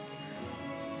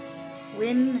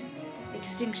 When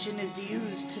extinction is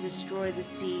used to destroy the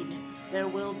seed, there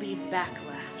will be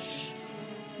backlash.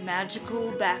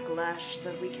 Magical backlash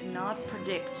that we cannot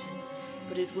predict,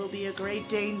 but it will be a great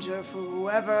danger for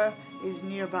whoever is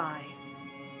nearby.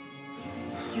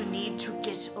 You need to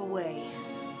get away.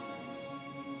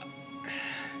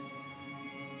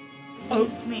 Oh.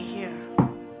 Leave me here.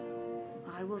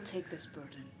 I will take this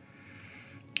burden."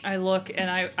 I look and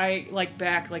I like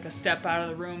back like a step out of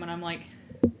the room and I'm like,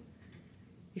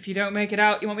 if you don't make it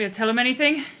out, you want me to tell him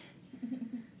anything?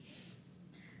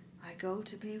 I go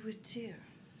to be with Tyr.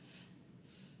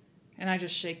 And I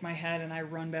just shake my head and I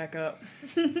run back up.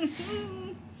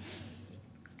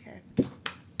 Okay.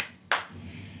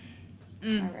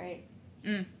 Mm. All right.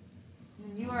 Mm.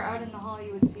 When you are out in the hall,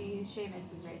 you would see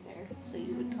Seamus is right there. So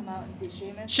you would come out and see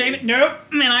Seamus. Seamus, nope.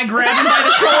 And I grab him by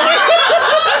the shoulder.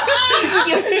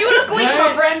 You look weak,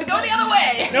 my friend. Go the other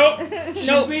way. Nope. Should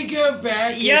Nope. we go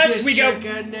back? and Yes, just we go-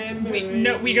 check on them?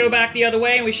 We go back the other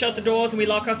way and we shut the doors and we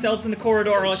lock ourselves in the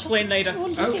corridor. I'll explain later.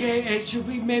 Okay, and should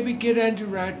we maybe get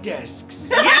under our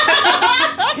desks?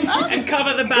 And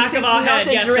cover the back This of is our not head.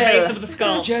 a Yes, drill. the base of the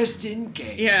skull. Just in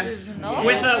case. Yes. not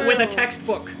With a true.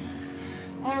 textbook.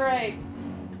 All right.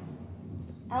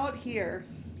 Out here.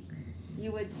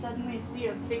 You would suddenly see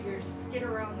a figure skid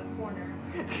around the corner.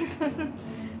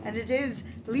 And it is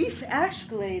Leaf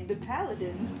Ashglade, the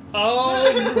paladin.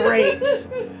 Oh, great.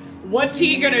 What's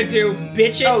he gonna do?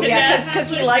 Bitch it Oh to yeah, death? because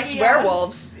he likes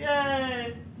werewolves. Yeah.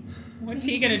 What's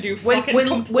he gonna do? When Fucking when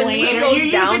complain? Leaf Wait, are goes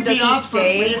you down, using does he Beyond for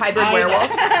stay Leaf? hybrid I-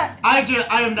 werewolf?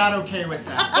 I am not okay with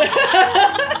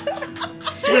that.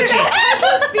 Switch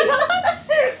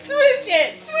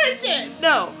it. Switch it!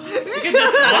 No.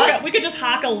 We could just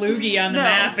hock a loogie on the No.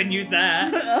 map and use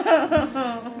that.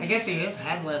 I guess he is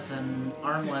headless and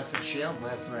armless and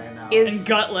shieldless right now. And Is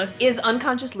gutless.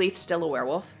 unconscious Leaf still a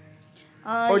werewolf?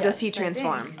 Or does he yes, I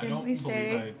transform? think. I Didn't don't we believe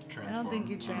say? I I transform. don't think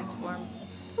he transformed.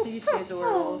 I think he stays a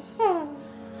werewolf.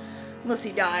 Unless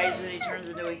he dies and he turns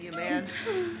into a human.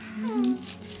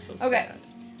 So Okay.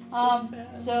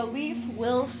 sad. So Leaf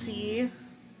will see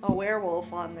a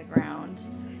werewolf on the ground,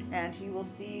 and he will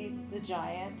see the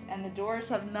giant, and the doors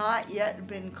have not yet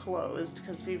been closed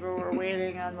because people were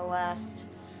waiting on the last,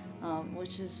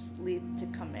 which is Leaf to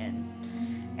come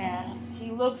in. and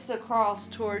he looks across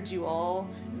towards you all.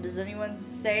 Does anyone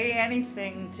say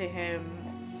anything to him?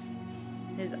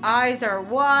 His eyes are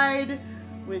wide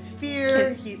with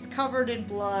fear. He's covered in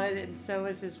blood, and so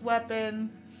is his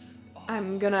weapon.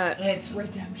 I'm gonna. It's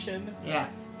Redemption. yeah.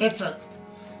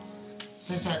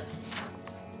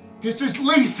 This is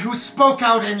Leith who spoke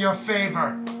out in your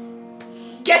favor.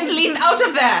 Get Leith out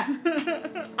of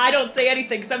there! I don't say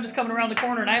anything because I'm just coming around the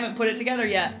corner and I haven't put it together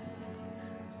yet.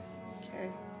 Okay.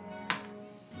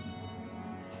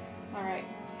 Alright.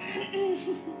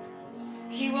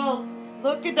 He will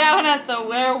look down at the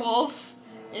werewolf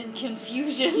in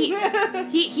confusion.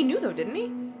 He knew though, didn't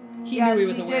he? He yes, knew he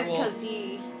was a did werewolf. because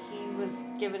he was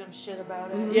giving him shit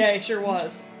about it. Yeah, he sure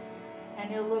was. And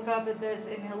he'll look up at this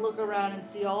and he'll look around and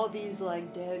see all these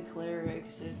like dead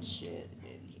clerics and shit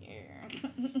in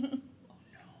here.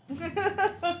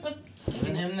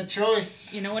 Giving him the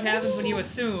choice. You know what happens when you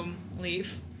assume,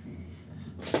 Leaf.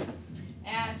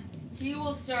 And he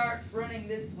will start running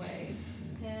this way.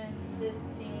 10,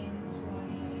 15,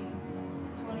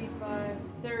 20, 25,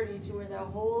 30 to where the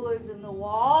hole is in the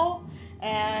wall.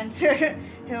 And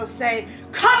he'll say,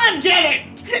 "Come and get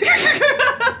it!"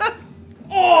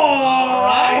 All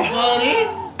right,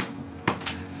 buddy.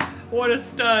 What a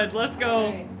stud. Let's go.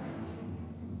 Right.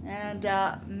 And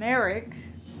Merrick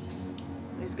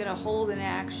is going to hold an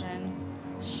action.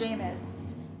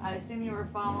 Seamus, I assume you were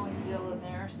following Jill in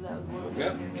there, so that was a little bit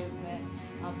of your movement.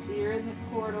 So you're in this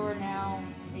corridor now.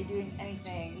 Are you doing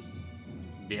anything?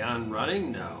 Beyond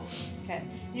running? No. Okay.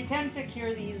 You can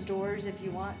secure these doors if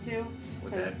you want to.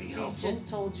 Would that be She's helpful? just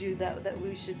told you that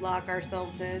we should lock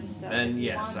ourselves in. So Then if you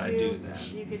yes, want I to, do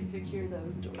that. You can secure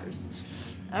those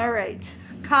doors. All right,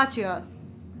 Katya.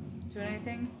 Doing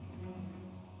anything?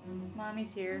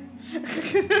 Mommy's here.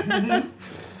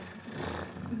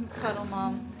 Cuddle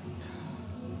mom.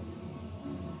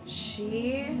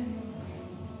 She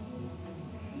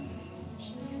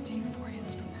Take 4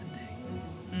 hits from that thing.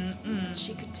 Mm-mm.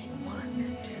 She could take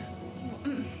one.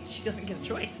 She doesn't get a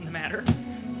choice in the matter.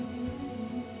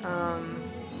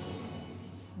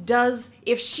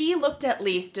 If she looked at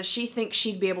Leith, does she think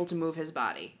she'd be able to move his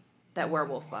body? That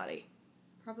werewolf body?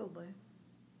 Probably.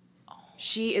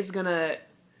 She is gonna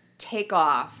take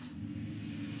off,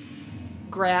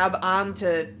 grab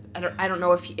onto, I don't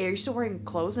know if, are you still wearing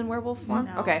clothes in werewolf form?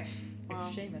 No. Okay. Well,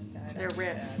 Seamus died. they're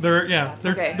ripped. They're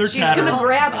Okay. they're She's tattered. gonna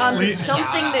grab onto Leith-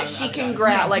 something that she can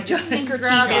grab, like just sink her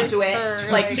Grab teeth his into it, fur,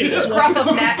 like like- scruff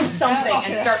of neck, something,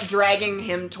 and start dragging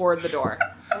him toward the door.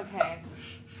 Okay.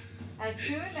 As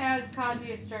soon as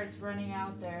Katya starts running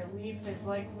out there, Leaf is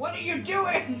like, "What are you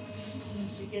doing?"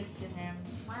 And she gets to him.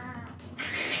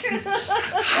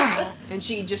 And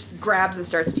she just grabs and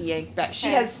starts to yank back. She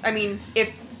Okay. has,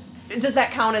 does that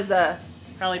count as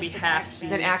Probably be half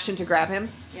speed. an action to grab him?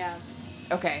 Yeah.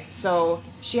 Okay, so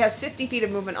she has 50 feet of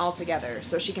movement altogether,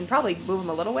 so she can probably move him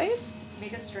a little ways.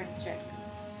 Make a strength check.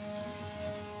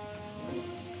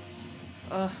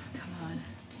 Ugh, come on.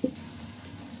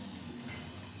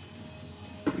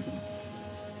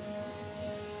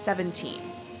 17.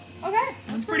 Okay.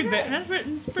 That's pretty big.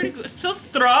 That's pretty good. Still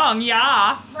strong,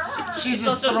 yeah. She's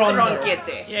so a strong girl.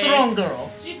 kitty. Strong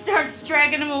girl. She starts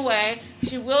dragging him away.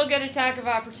 She will get attack of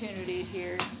opportunity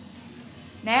here.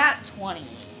 Nat 20.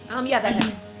 Yeah, that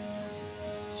hits.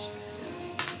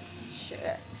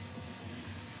 Shit.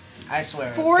 I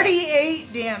swear.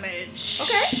 48 damage.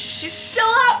 Okay, she's still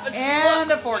up, but she And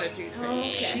a looks... fortitude save.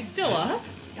 She's still up?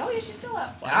 Oh yeah, she's still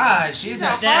up. God, she's a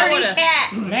That Party would've-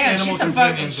 cat. man. She's a Animal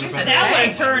fucking. companions She's are a better. That would have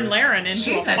tank. turned Laren into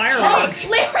She's a a firework. tank.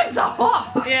 Laren's a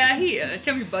hawk. Yeah, he is.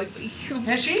 Tell me, Bugby.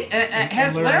 Has she?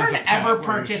 Has Lauren is Laren a cat ever where she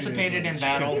participated is in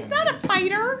battle? chicken. Not a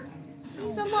fighter.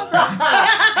 He's a lover.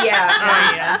 Yeah,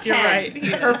 yes, you're 10. right. He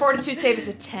Her is. fortitude save is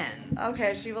a 10.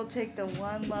 Okay, she will take the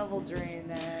 1 level drain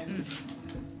then.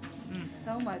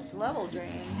 So much level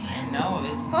drain. I know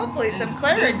this. Hopefully this- some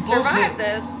clerics this bullshit. survive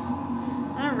this.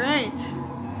 Alright.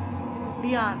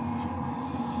 Beyonce.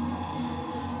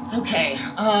 Okay.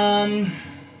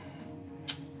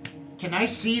 Can I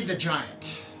see the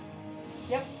giant?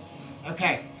 Yep.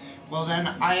 Okay. Well then,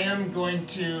 I am going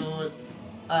to.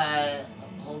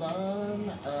 Hold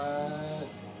on.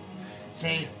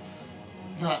 Say.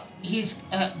 He's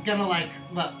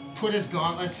gonna put his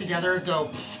gauntlets together,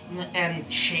 go, and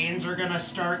chains are gonna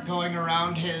start going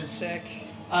around his Sick.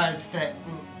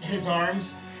 his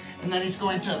arms, and then he's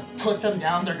going to put them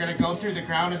down. They're going to go through the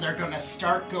ground, and they're going to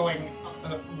start going,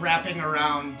 wrapping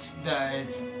around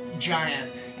the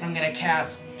giant. And I'm going to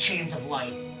cast Chains of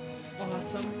Light,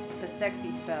 Awesome. The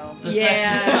sexy spell. the Yeah.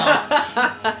 sexy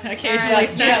spell. Occasionally Alright,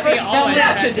 sexy, yeah, always Such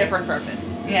a sexy. different purpose.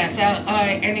 Yeah, so,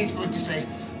 and he's going to say,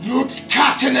 Lux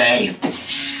Catene!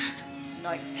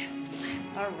 Nice.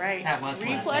 All right. That was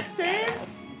reflex save.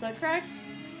 Is that correct?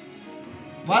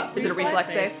 What? Is it a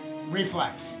reflex save?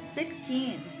 Reflex.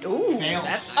 16. Ooh, Fails.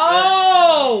 that's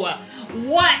Oh!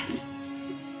 What?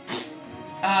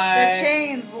 The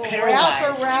chains will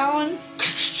paralyzed. wrap around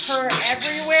her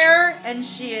everywhere, and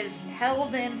she is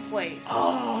held in place.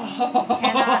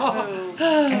 Cannot move.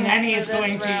 And then he is For this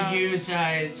going to round. use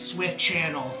Swift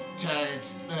Channel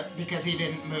because he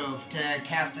didn't move, to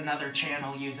cast another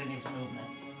channel using his movement.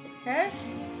 Okay.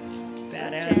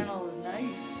 Badass. Channel is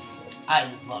nice. I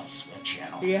love Swift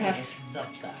Channel. Yes. It's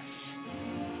the best.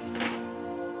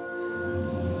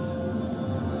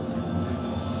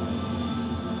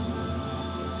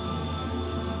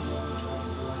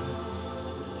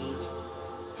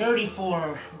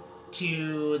 $34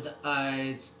 to the,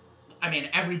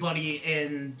 everybody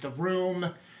in the room,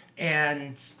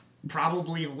 and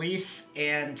probably Leaf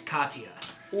and Katya.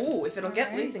 Ooh, if it'll get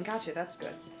Alright. Leaf and Gotcha, that's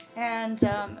good. And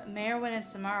Merwin and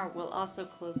Samara will also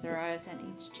close their eyes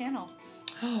on each channel.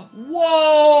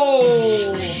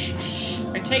 Whoa!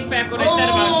 I take back what I said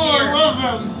about I Tyr. love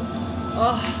them.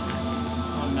 Oh,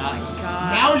 Oh, now,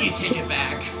 God. now you take it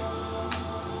back.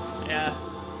 yeah.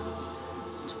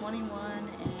 It's 21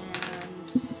 and...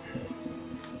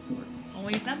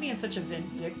 Only he's not being such a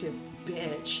vindictive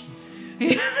bitch.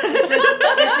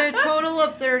 It's a total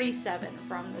of 37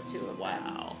 from the two of them.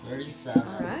 Wow. 37.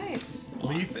 Alright.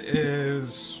 Leaf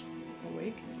is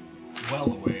Awake?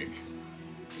 well awake.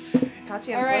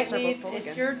 Gotcha All and right, Plus are both Leaf, full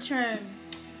it's again. your turn.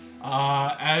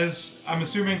 As I'm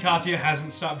assuming Katya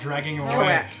hasn't stopped dragging him away.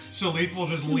 Correct. So Leaf will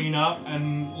just lean up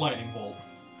and lightning bolt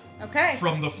Okay.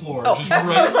 from the floor. Oh, just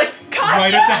I was like, Gotcha!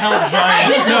 right at the hell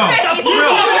giant. No.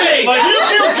 You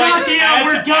kill Katya, As,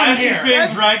 we're done as here. he's being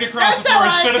dragged across the that's floor, how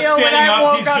I instead of feel when standing I up,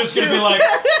 woke he's up just gonna be too. like,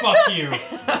 fuck you.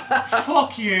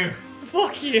 Fuck you.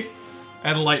 Fuck you.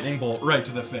 And lightning bolt right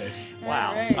to the face. Wow.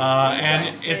 All right. And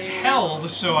Reflex it's save. held,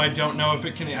 so I don't know if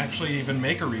it can actually even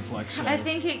make a reflex save. I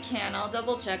think it can. I'll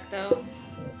double check though.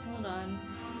 Hold on.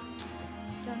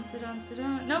 Dun, dun, dun, dun,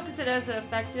 dun. No, because it has an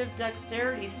effective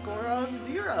dexterity score of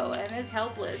 0 and is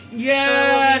helpless.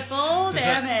 Yes! So it'll be full Does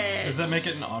damage. Does that make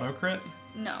it an auto crit?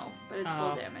 No, but it's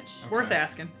full damage. Worth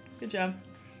asking. Good job.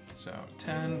 So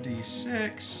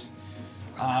 10d6,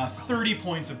 30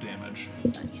 points of damage.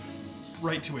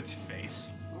 Right to its face.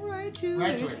 Right to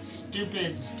Right it. to it. Stupid.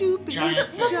 Stupid. Giant Does it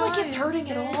face. look Like it's hurting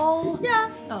at all? Yeah.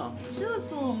 Oh. She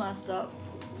looks a little messed up.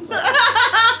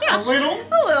 A little?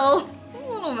 A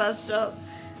little messed up.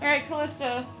 All right,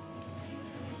 Callista.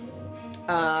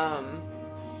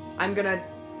 I'm gonna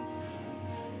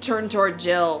turn toward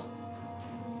Jill.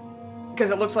 Because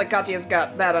it looks like Katya's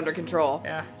got that under control.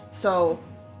 Yeah. So,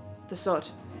 the sword.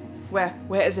 Where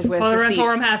is it? Where's Father the seat?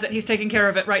 Rentorum has it. He's taking care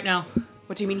of it right now.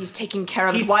 What do you mean he's taking care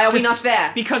of it? He's Why are we just- not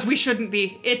there? Because we shouldn't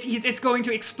be. It's going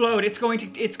to explode. It's going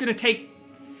to take.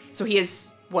 So he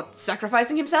is, what,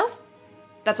 sacrificing himself?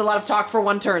 That's a lot of talk for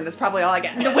one turn. That's probably all I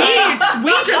get. We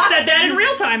just said that in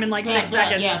real time in like 6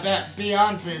 seconds. Yeah,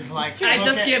 Beyonce's like. I look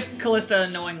just at- give Callista a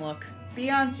knowing look.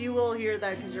 Beyonce, you will hear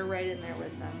that because you're right in there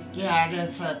with them. Yeah,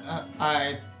 it's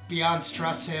Beyonce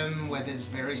trusts him with his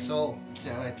very soul,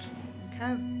 so it's.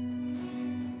 Okay.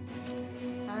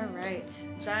 All right.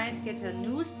 Giant gets a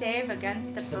new save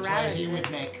against the The play paralysis. he would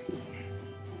make.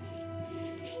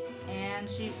 And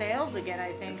she fails again,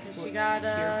 I think, This is because she what got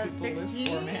tier people live 16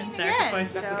 for, man. again.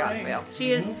 Sacrifice, That's so gotta fail.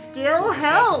 she is still For the sake of the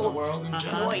held. world and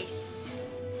justice. Voice.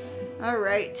 All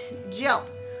right, Jill.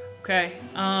 Okay.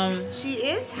 She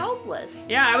is helpless.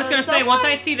 Yeah, I was So gonna say once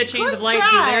I someone see the chains could of light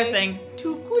do their try thing,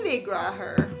 to coup de grace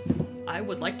her. I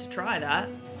would like to try that.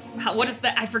 What is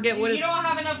that? I forget what You is. don't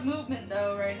have enough movement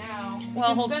though right now. Well,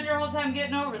 you hold- spend your whole time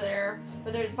getting over there.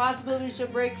 But there's possibility she'll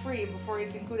break free before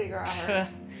you can coup de grace her.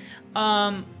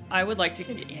 I would like to.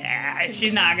 Yeah,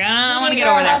 she's not gonna. I want to get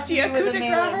over that. You with a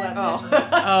melee weapon. Oh.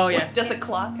 Oh yeah. Does the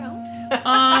clock count?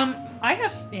 I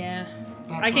have. Yeah.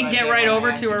 That's I can what get did right when I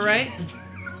over to her, right? executed.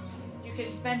 You can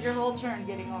spend your whole turn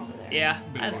getting over there. Yeah.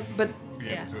 But Be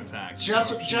Yeah. able to attack.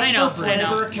 Just I know, for I know.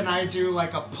 flavor, can I do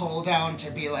like a pull down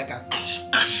to be like a?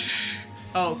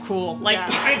 Oh, cool. Like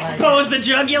Yeah. expose the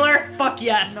jugular. Fuck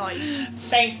yes. Nice.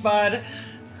 Thanks, bud.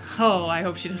 Oh, I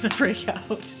hope she doesn't break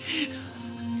out.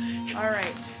 All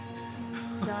right.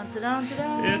 Dun, dun, dun, dun,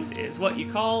 dun. This is what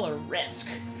you call a risk.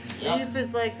 Leaf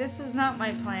is like, this was not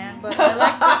my plan, but I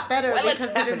like this better Well, it's because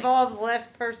it happening. involves less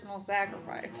personal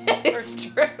sacrifice. it's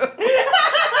true.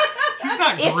 He's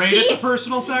not If great he- at the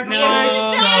personal sacrifice.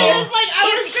 No. It's like,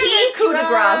 I If he coup de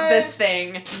grace this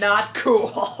thing, not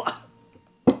cool.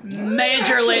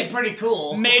 Majorly, pretty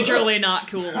cool. majorly not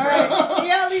cool. All right, he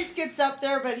at least gets up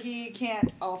there, but he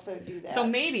can't also do that. So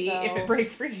maybe if it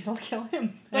breaks free, it'll kill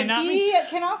him. But And not he me.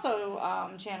 can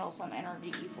also channel some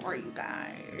energy for you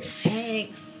guys.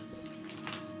 Thanks.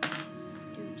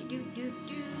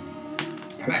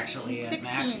 I'm actually at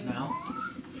max 16. now.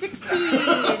 16.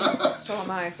 So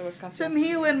am I, so is Katya. Some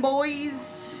healing,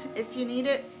 boys, if you need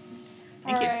it.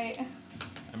 Thank you. Alright.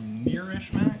 I'm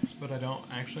nearish max, but I don't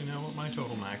actually know what my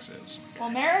total max is. Well,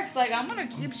 Merrick's like, I'm gonna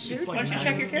keep shooting. It's like Why don't you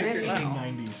check your character?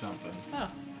 90 something. Oh.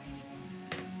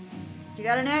 You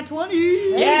got an at 20.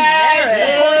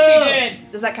 Yes! Of course you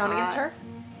did. Does that count against her?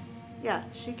 Yeah,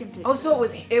 she can take Oh, so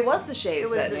it was the Shays It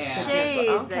was that the Yeah. Shays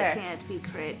Okay. that can't be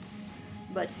crits,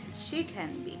 but she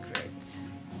can be crits.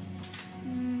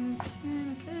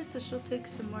 Okay, so she'll take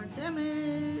some more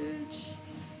damage.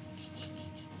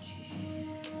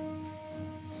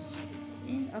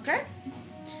 Okay.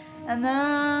 And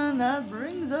then that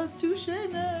brings us to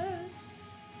Seamus.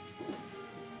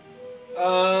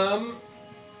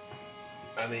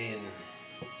 I mean,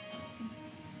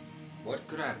 what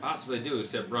could I possibly do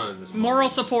except run at this moment? Moral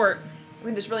support. I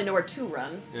mean, there's really nowhere to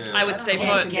run. Yeah. I would stay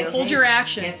know. put. Get Hold safe. your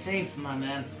action. Get safe, my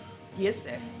man. He is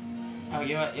safe. Oh, if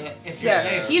you're Yeah,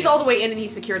 safe. he's all the way in and he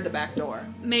secured the back door.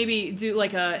 Maybe do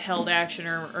like a held action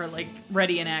or like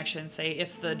ready in action. Say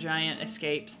if the giant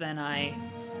escapes, then I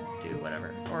do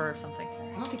whatever or something.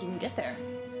 I don't think you can get there.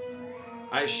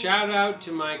 I shout out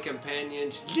to my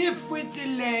companions, lift with the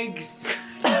legs.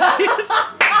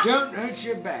 Don't hurt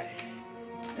your back.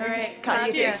 Alright,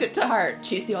 Katya takes it to heart.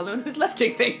 She's the only one who's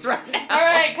lifting things right now.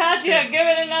 Alright, Katya, give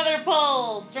it another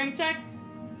pull. Strength check.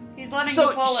 He's letting you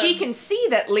pull So she him. can see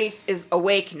that Leaf is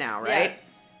awake now, right?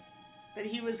 Yes. But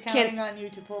he was counting on you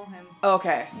to pull him.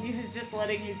 Okay. He was just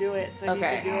letting you do it so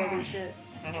Okay. he could do other shit.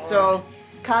 So,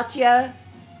 Katya,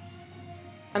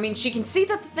 I mean, she can see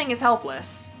that the thing is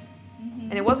helpless.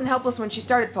 And it wasn't helpless when she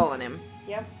started pulling him.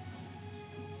 Yep.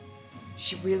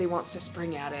 She really wants to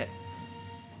spring at it.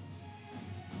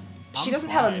 She I'm doesn't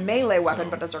have a fine, melee weapon, so-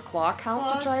 but does her claw count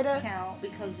Claws to try to? count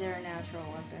because they're a natural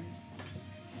weapon.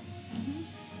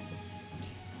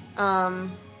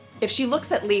 If she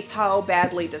looks at Leaf, how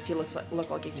badly does he look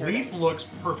like he's hurting? Leaf looks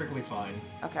perfectly fine.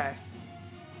 Okay.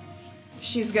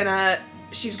 She's gonna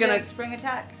She has spring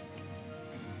attack.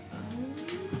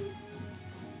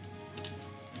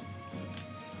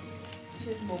 She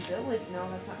has mobility. No,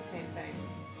 that's not the same thing.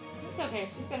 It's okay.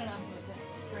 She's got enough movement.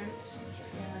 Sprint.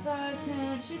 5,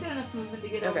 10. She's got enough movement to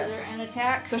get Okay. over there and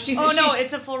attack. So she's. Oh no, she's-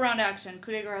 it's a full round action.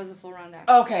 Kudegara has a full round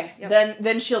action. Okay. Yep.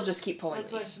 Then she'll just keep pulling.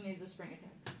 That's why Leaf. she needs a spring attack.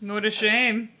 What a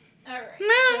shame. Alright.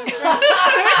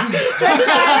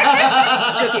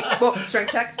 She'll keep. Whoa,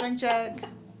 strength check. Strength check.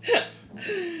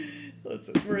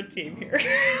 Listen, we're a team here.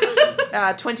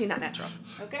 20, not natural.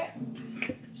 Okay.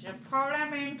 She'll pull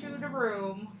him into the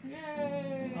room.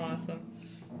 Yay. Awesome.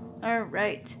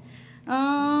 Alright.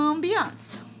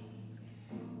 Beyonce.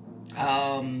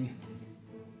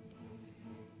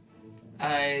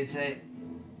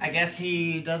 I guess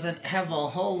he doesn't have a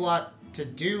whole lot to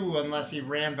do unless he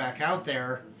ran back out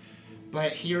there.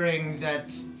 But hearing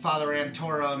that Father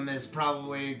Antorum is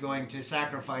probably going to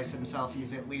sacrifice himself,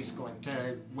 he's at least going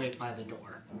to wait by the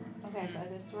door. Okay, by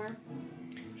this door.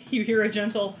 You hear a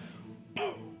gentle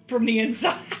from the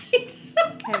inside.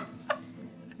 Okay.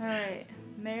 Alright.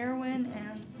 Merwin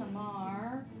and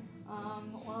Samar.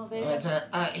 Well, they.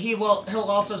 He'll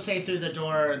also say through the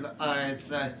door,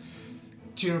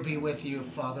 "Cheer be with you,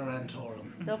 Father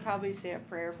Antorum." They'll probably say a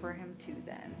prayer for him too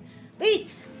then.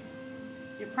 Leith!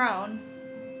 You're prone.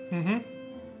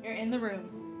 Mm-hmm. You're in the room.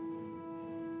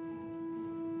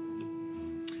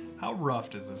 How rough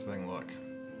does this thing look?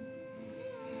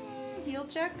 Heal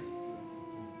check.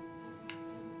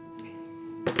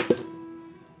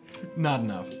 Not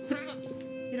enough.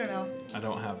 You don't know. I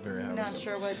don't have very high I'm not wisdom.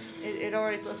 sure what. It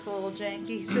always looks a little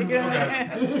janky. So go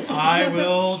Okay. I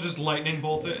will just lightning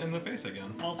bolt it in the face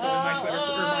again. Also, in my Twitter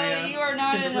or my you are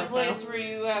not Tinder in a profile. place where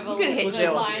you have a You can hit good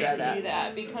Jill if line you try to that. do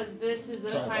that because this is a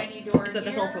Sorry, tiny door. I said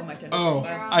that's here. also my Tinder Oh,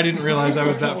 profile. I didn't realize I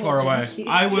was that far away.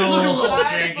 I Look a will. little Five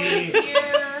janky. foot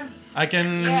here. I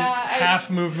can half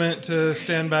movement to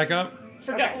stand back up.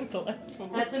 Forgot Okay. what the last one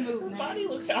was. That's a movement. Her body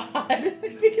looks odd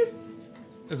because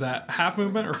Is that half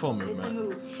movement or full It's a movement?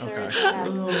 move. Okay. There is a half.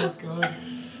 Oh god.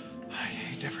 I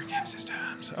hate different game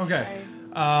systems. Okay.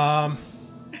 Right.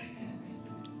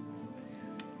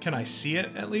 Can I see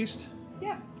it at least?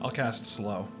 Yeah. I'll cast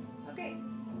slow. Okay.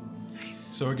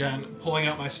 So again, pulling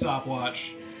out my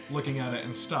stopwatch, looking at it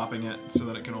and stopping it so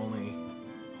that it can only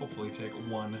hopefully take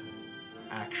one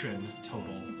action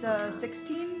total. It's a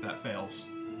 16. That fails.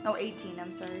 Oh, 18,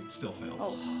 I'm sorry. It still fails.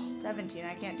 Oh, 17,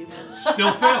 I can't do math.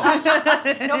 Still fails.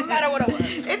 No matter what it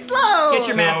was. It's slow! Get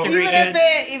your math degree,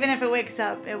 Even if it wakes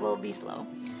up, it will be slow.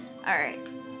 Alright,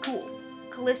 cool.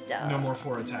 Callista. No more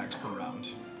 4 attacks per round.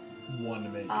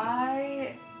 1 maybe.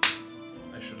 I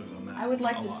should have done that. I would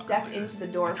like a to lot step earlier. into the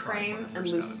door I tried frame when I and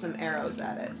first loose got some arrows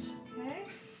at it. Okay.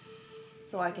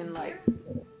 So I can, like,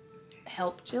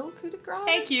 help Jill coup de grace.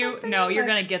 Thank you. No, you're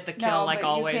gonna get the kill No, like but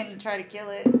always. you can try to kill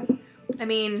it. I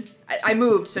mean, I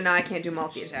moved, so now I can't do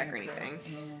multi-attack or anything.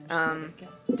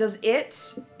 Does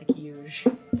it... Like huge.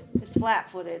 It's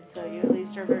flat-footed, so you at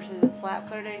least reverses its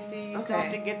flat-footed AC. You still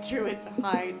have to Okay. get through its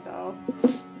hide, though.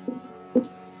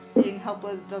 Being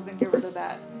helpless doesn't get rid of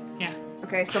that. Yeah.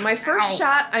 Okay, so my first Ow.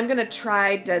 shot, I'm gonna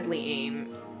try deadly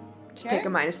aim to Okay. take a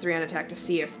 -3 on attack to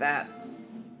see if that...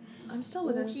 I'm still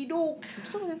within... Okie doke. I'm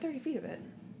still within 30 feet of it.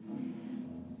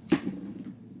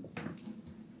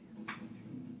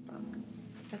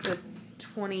 That's a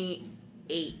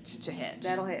 28 to hit.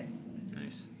 That'll hit.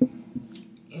 Nice.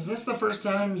 Is this the first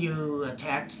time you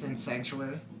attacked since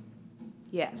Sanctuary?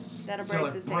 Yes. That'll So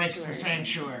break it the breaks the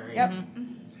sanctuary. Sanctuary. Yep.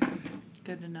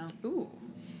 Good to know. Ooh.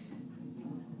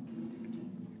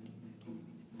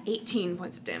 18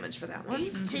 points of damage for that one.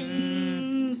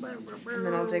 18. And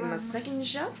then I'll take my second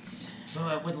shot. So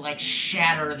it would like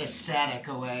shatter the static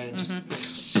away. Just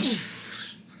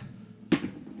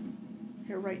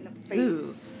You're right in the face.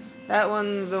 Ooh. That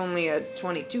one's only a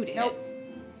 22 to Nope.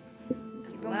 hit.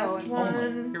 Keep 'em Last going.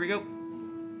 one. Here we go.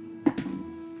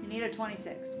 You need a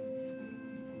 26.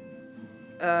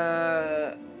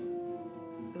 The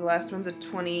last one's a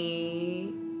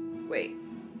 20... Wait.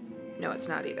 No, it's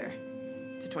not either.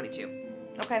 It's a 22.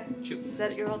 Okay. Shoot. Is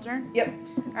that your whole turn? Yep.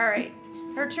 Alright.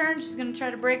 Her turn, she's gonna try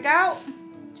to break out.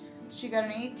 She got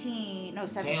an 18. No,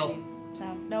 17. Fail. So,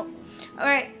 nope.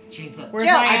 Alright. Jesus. Where's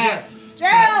Jill, my I axe? just.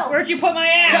 Jill! Where'd you put my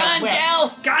axe? Come on,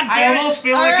 Jill! God I damn it! almost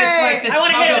feel like it's like this I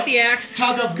want to hit it tug with of, the axe.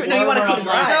 tug of war. No, you wanna where coup I'm de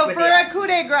like, grace. So with for the a axe. coup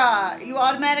de grace, you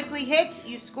automatically hit,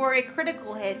 you score a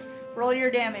critical hit. Roll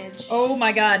your damage. Oh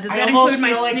my god, does I that almost include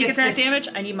my feel like sneak it's attack this- damage?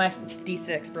 I need my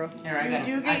d6, bro. Here, I You got,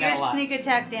 do I get got your a lot. sneak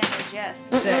attack damage, yes.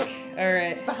 Sick.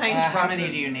 Alright. Behind How many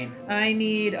bosses. do you need? I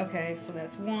need, okay, so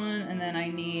that's 1, and then I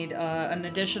need an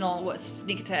additional,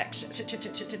 sneak attack.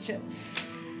 Shit.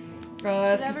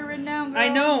 Is that ever written down,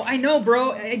 girl? I know,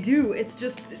 bro. I do. It's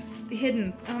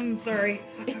hidden. I'm sorry.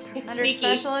 It's Under sneaky.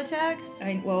 special attacks?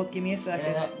 Well, give me a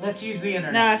second. Yeah, let's use the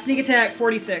internet. Nah, sneak attack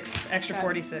 46, extra Okay.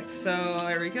 46. So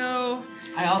there we go.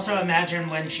 I also imagine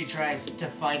when she tries to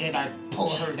fight it, I pull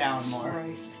her down more.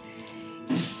 Christ.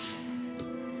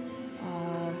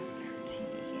 13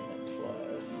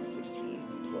 plus 16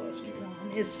 plus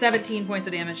 1 is 17 points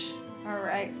of damage.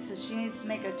 Alright, so she needs to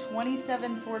make a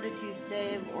 27 fortitude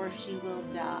save or she will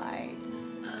die.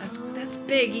 That's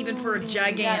big even for a She got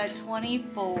a gigant.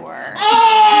 24. You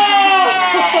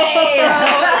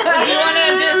want to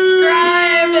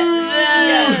describe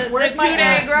the Where's my coup de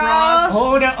axe, grace? Ross?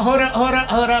 Hold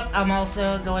up. I'm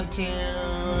also going to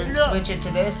switch it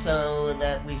to this so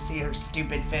that we see her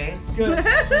stupid face. Good.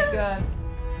 Thank God.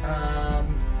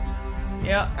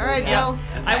 Yeah. Alright, Yeah. Jill.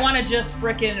 I want to just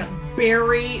frickin'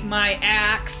 bury my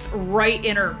axe right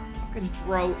in her fucking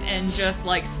throat and just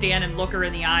like stand and look her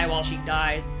in the eye while she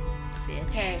dies. Bitch.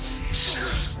 Okay.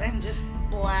 And just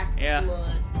black Yeah.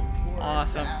 blood pours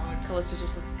Awesome. out. Callista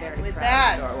just looks very With proud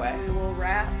that, in the doorway. we will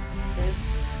wrap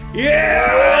this.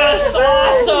 Yes!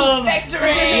 Awesome!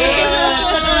 Victory!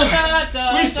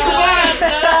 We survived!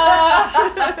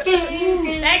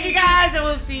 Thank you guys, and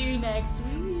we'll see you next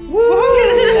week.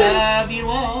 Love you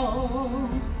all.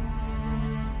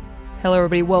 Hello,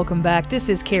 everybody. Welcome back. This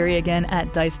is Carrie again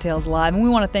at Dice Tales Live, and we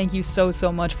want to thank you so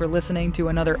much for listening to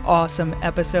another awesome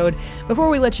episode. Before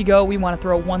we let you go, we want to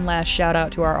throw one last shout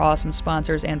out to our awesome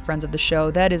sponsors and friends of the show.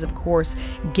 That is, of course,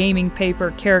 Gaming Paper,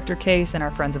 Character Case, and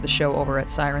our friends of the show over at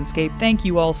Sirenscape. Thank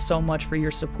you all so much for your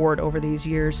support over these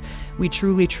years. We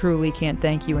truly can't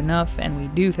thank you enough, and we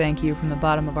do thank you from the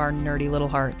bottom of our nerdy little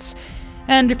hearts.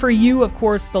 And for you, of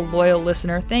course, the loyal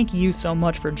listener, thank you so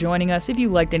much for joining us. If you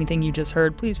liked anything you just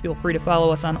heard, please feel free to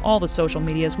follow us on all the social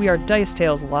medias. We are Dice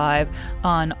Tales Live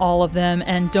on all of them.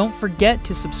 And don't forget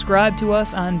to subscribe to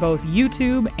us on both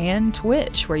YouTube and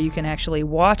Twitch, where you can actually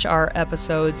watch our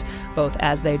episodes both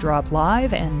as they drop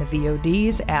live and the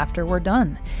VODs after we're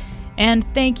done. And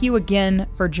thank you again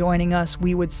for joining us.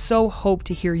 We would so hope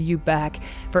to hear you back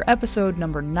for episode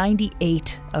number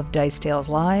 98 of Dice Tales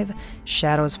Live,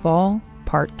 Shadows Fall,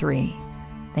 Part 3.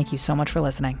 Thank you so much for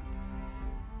listening.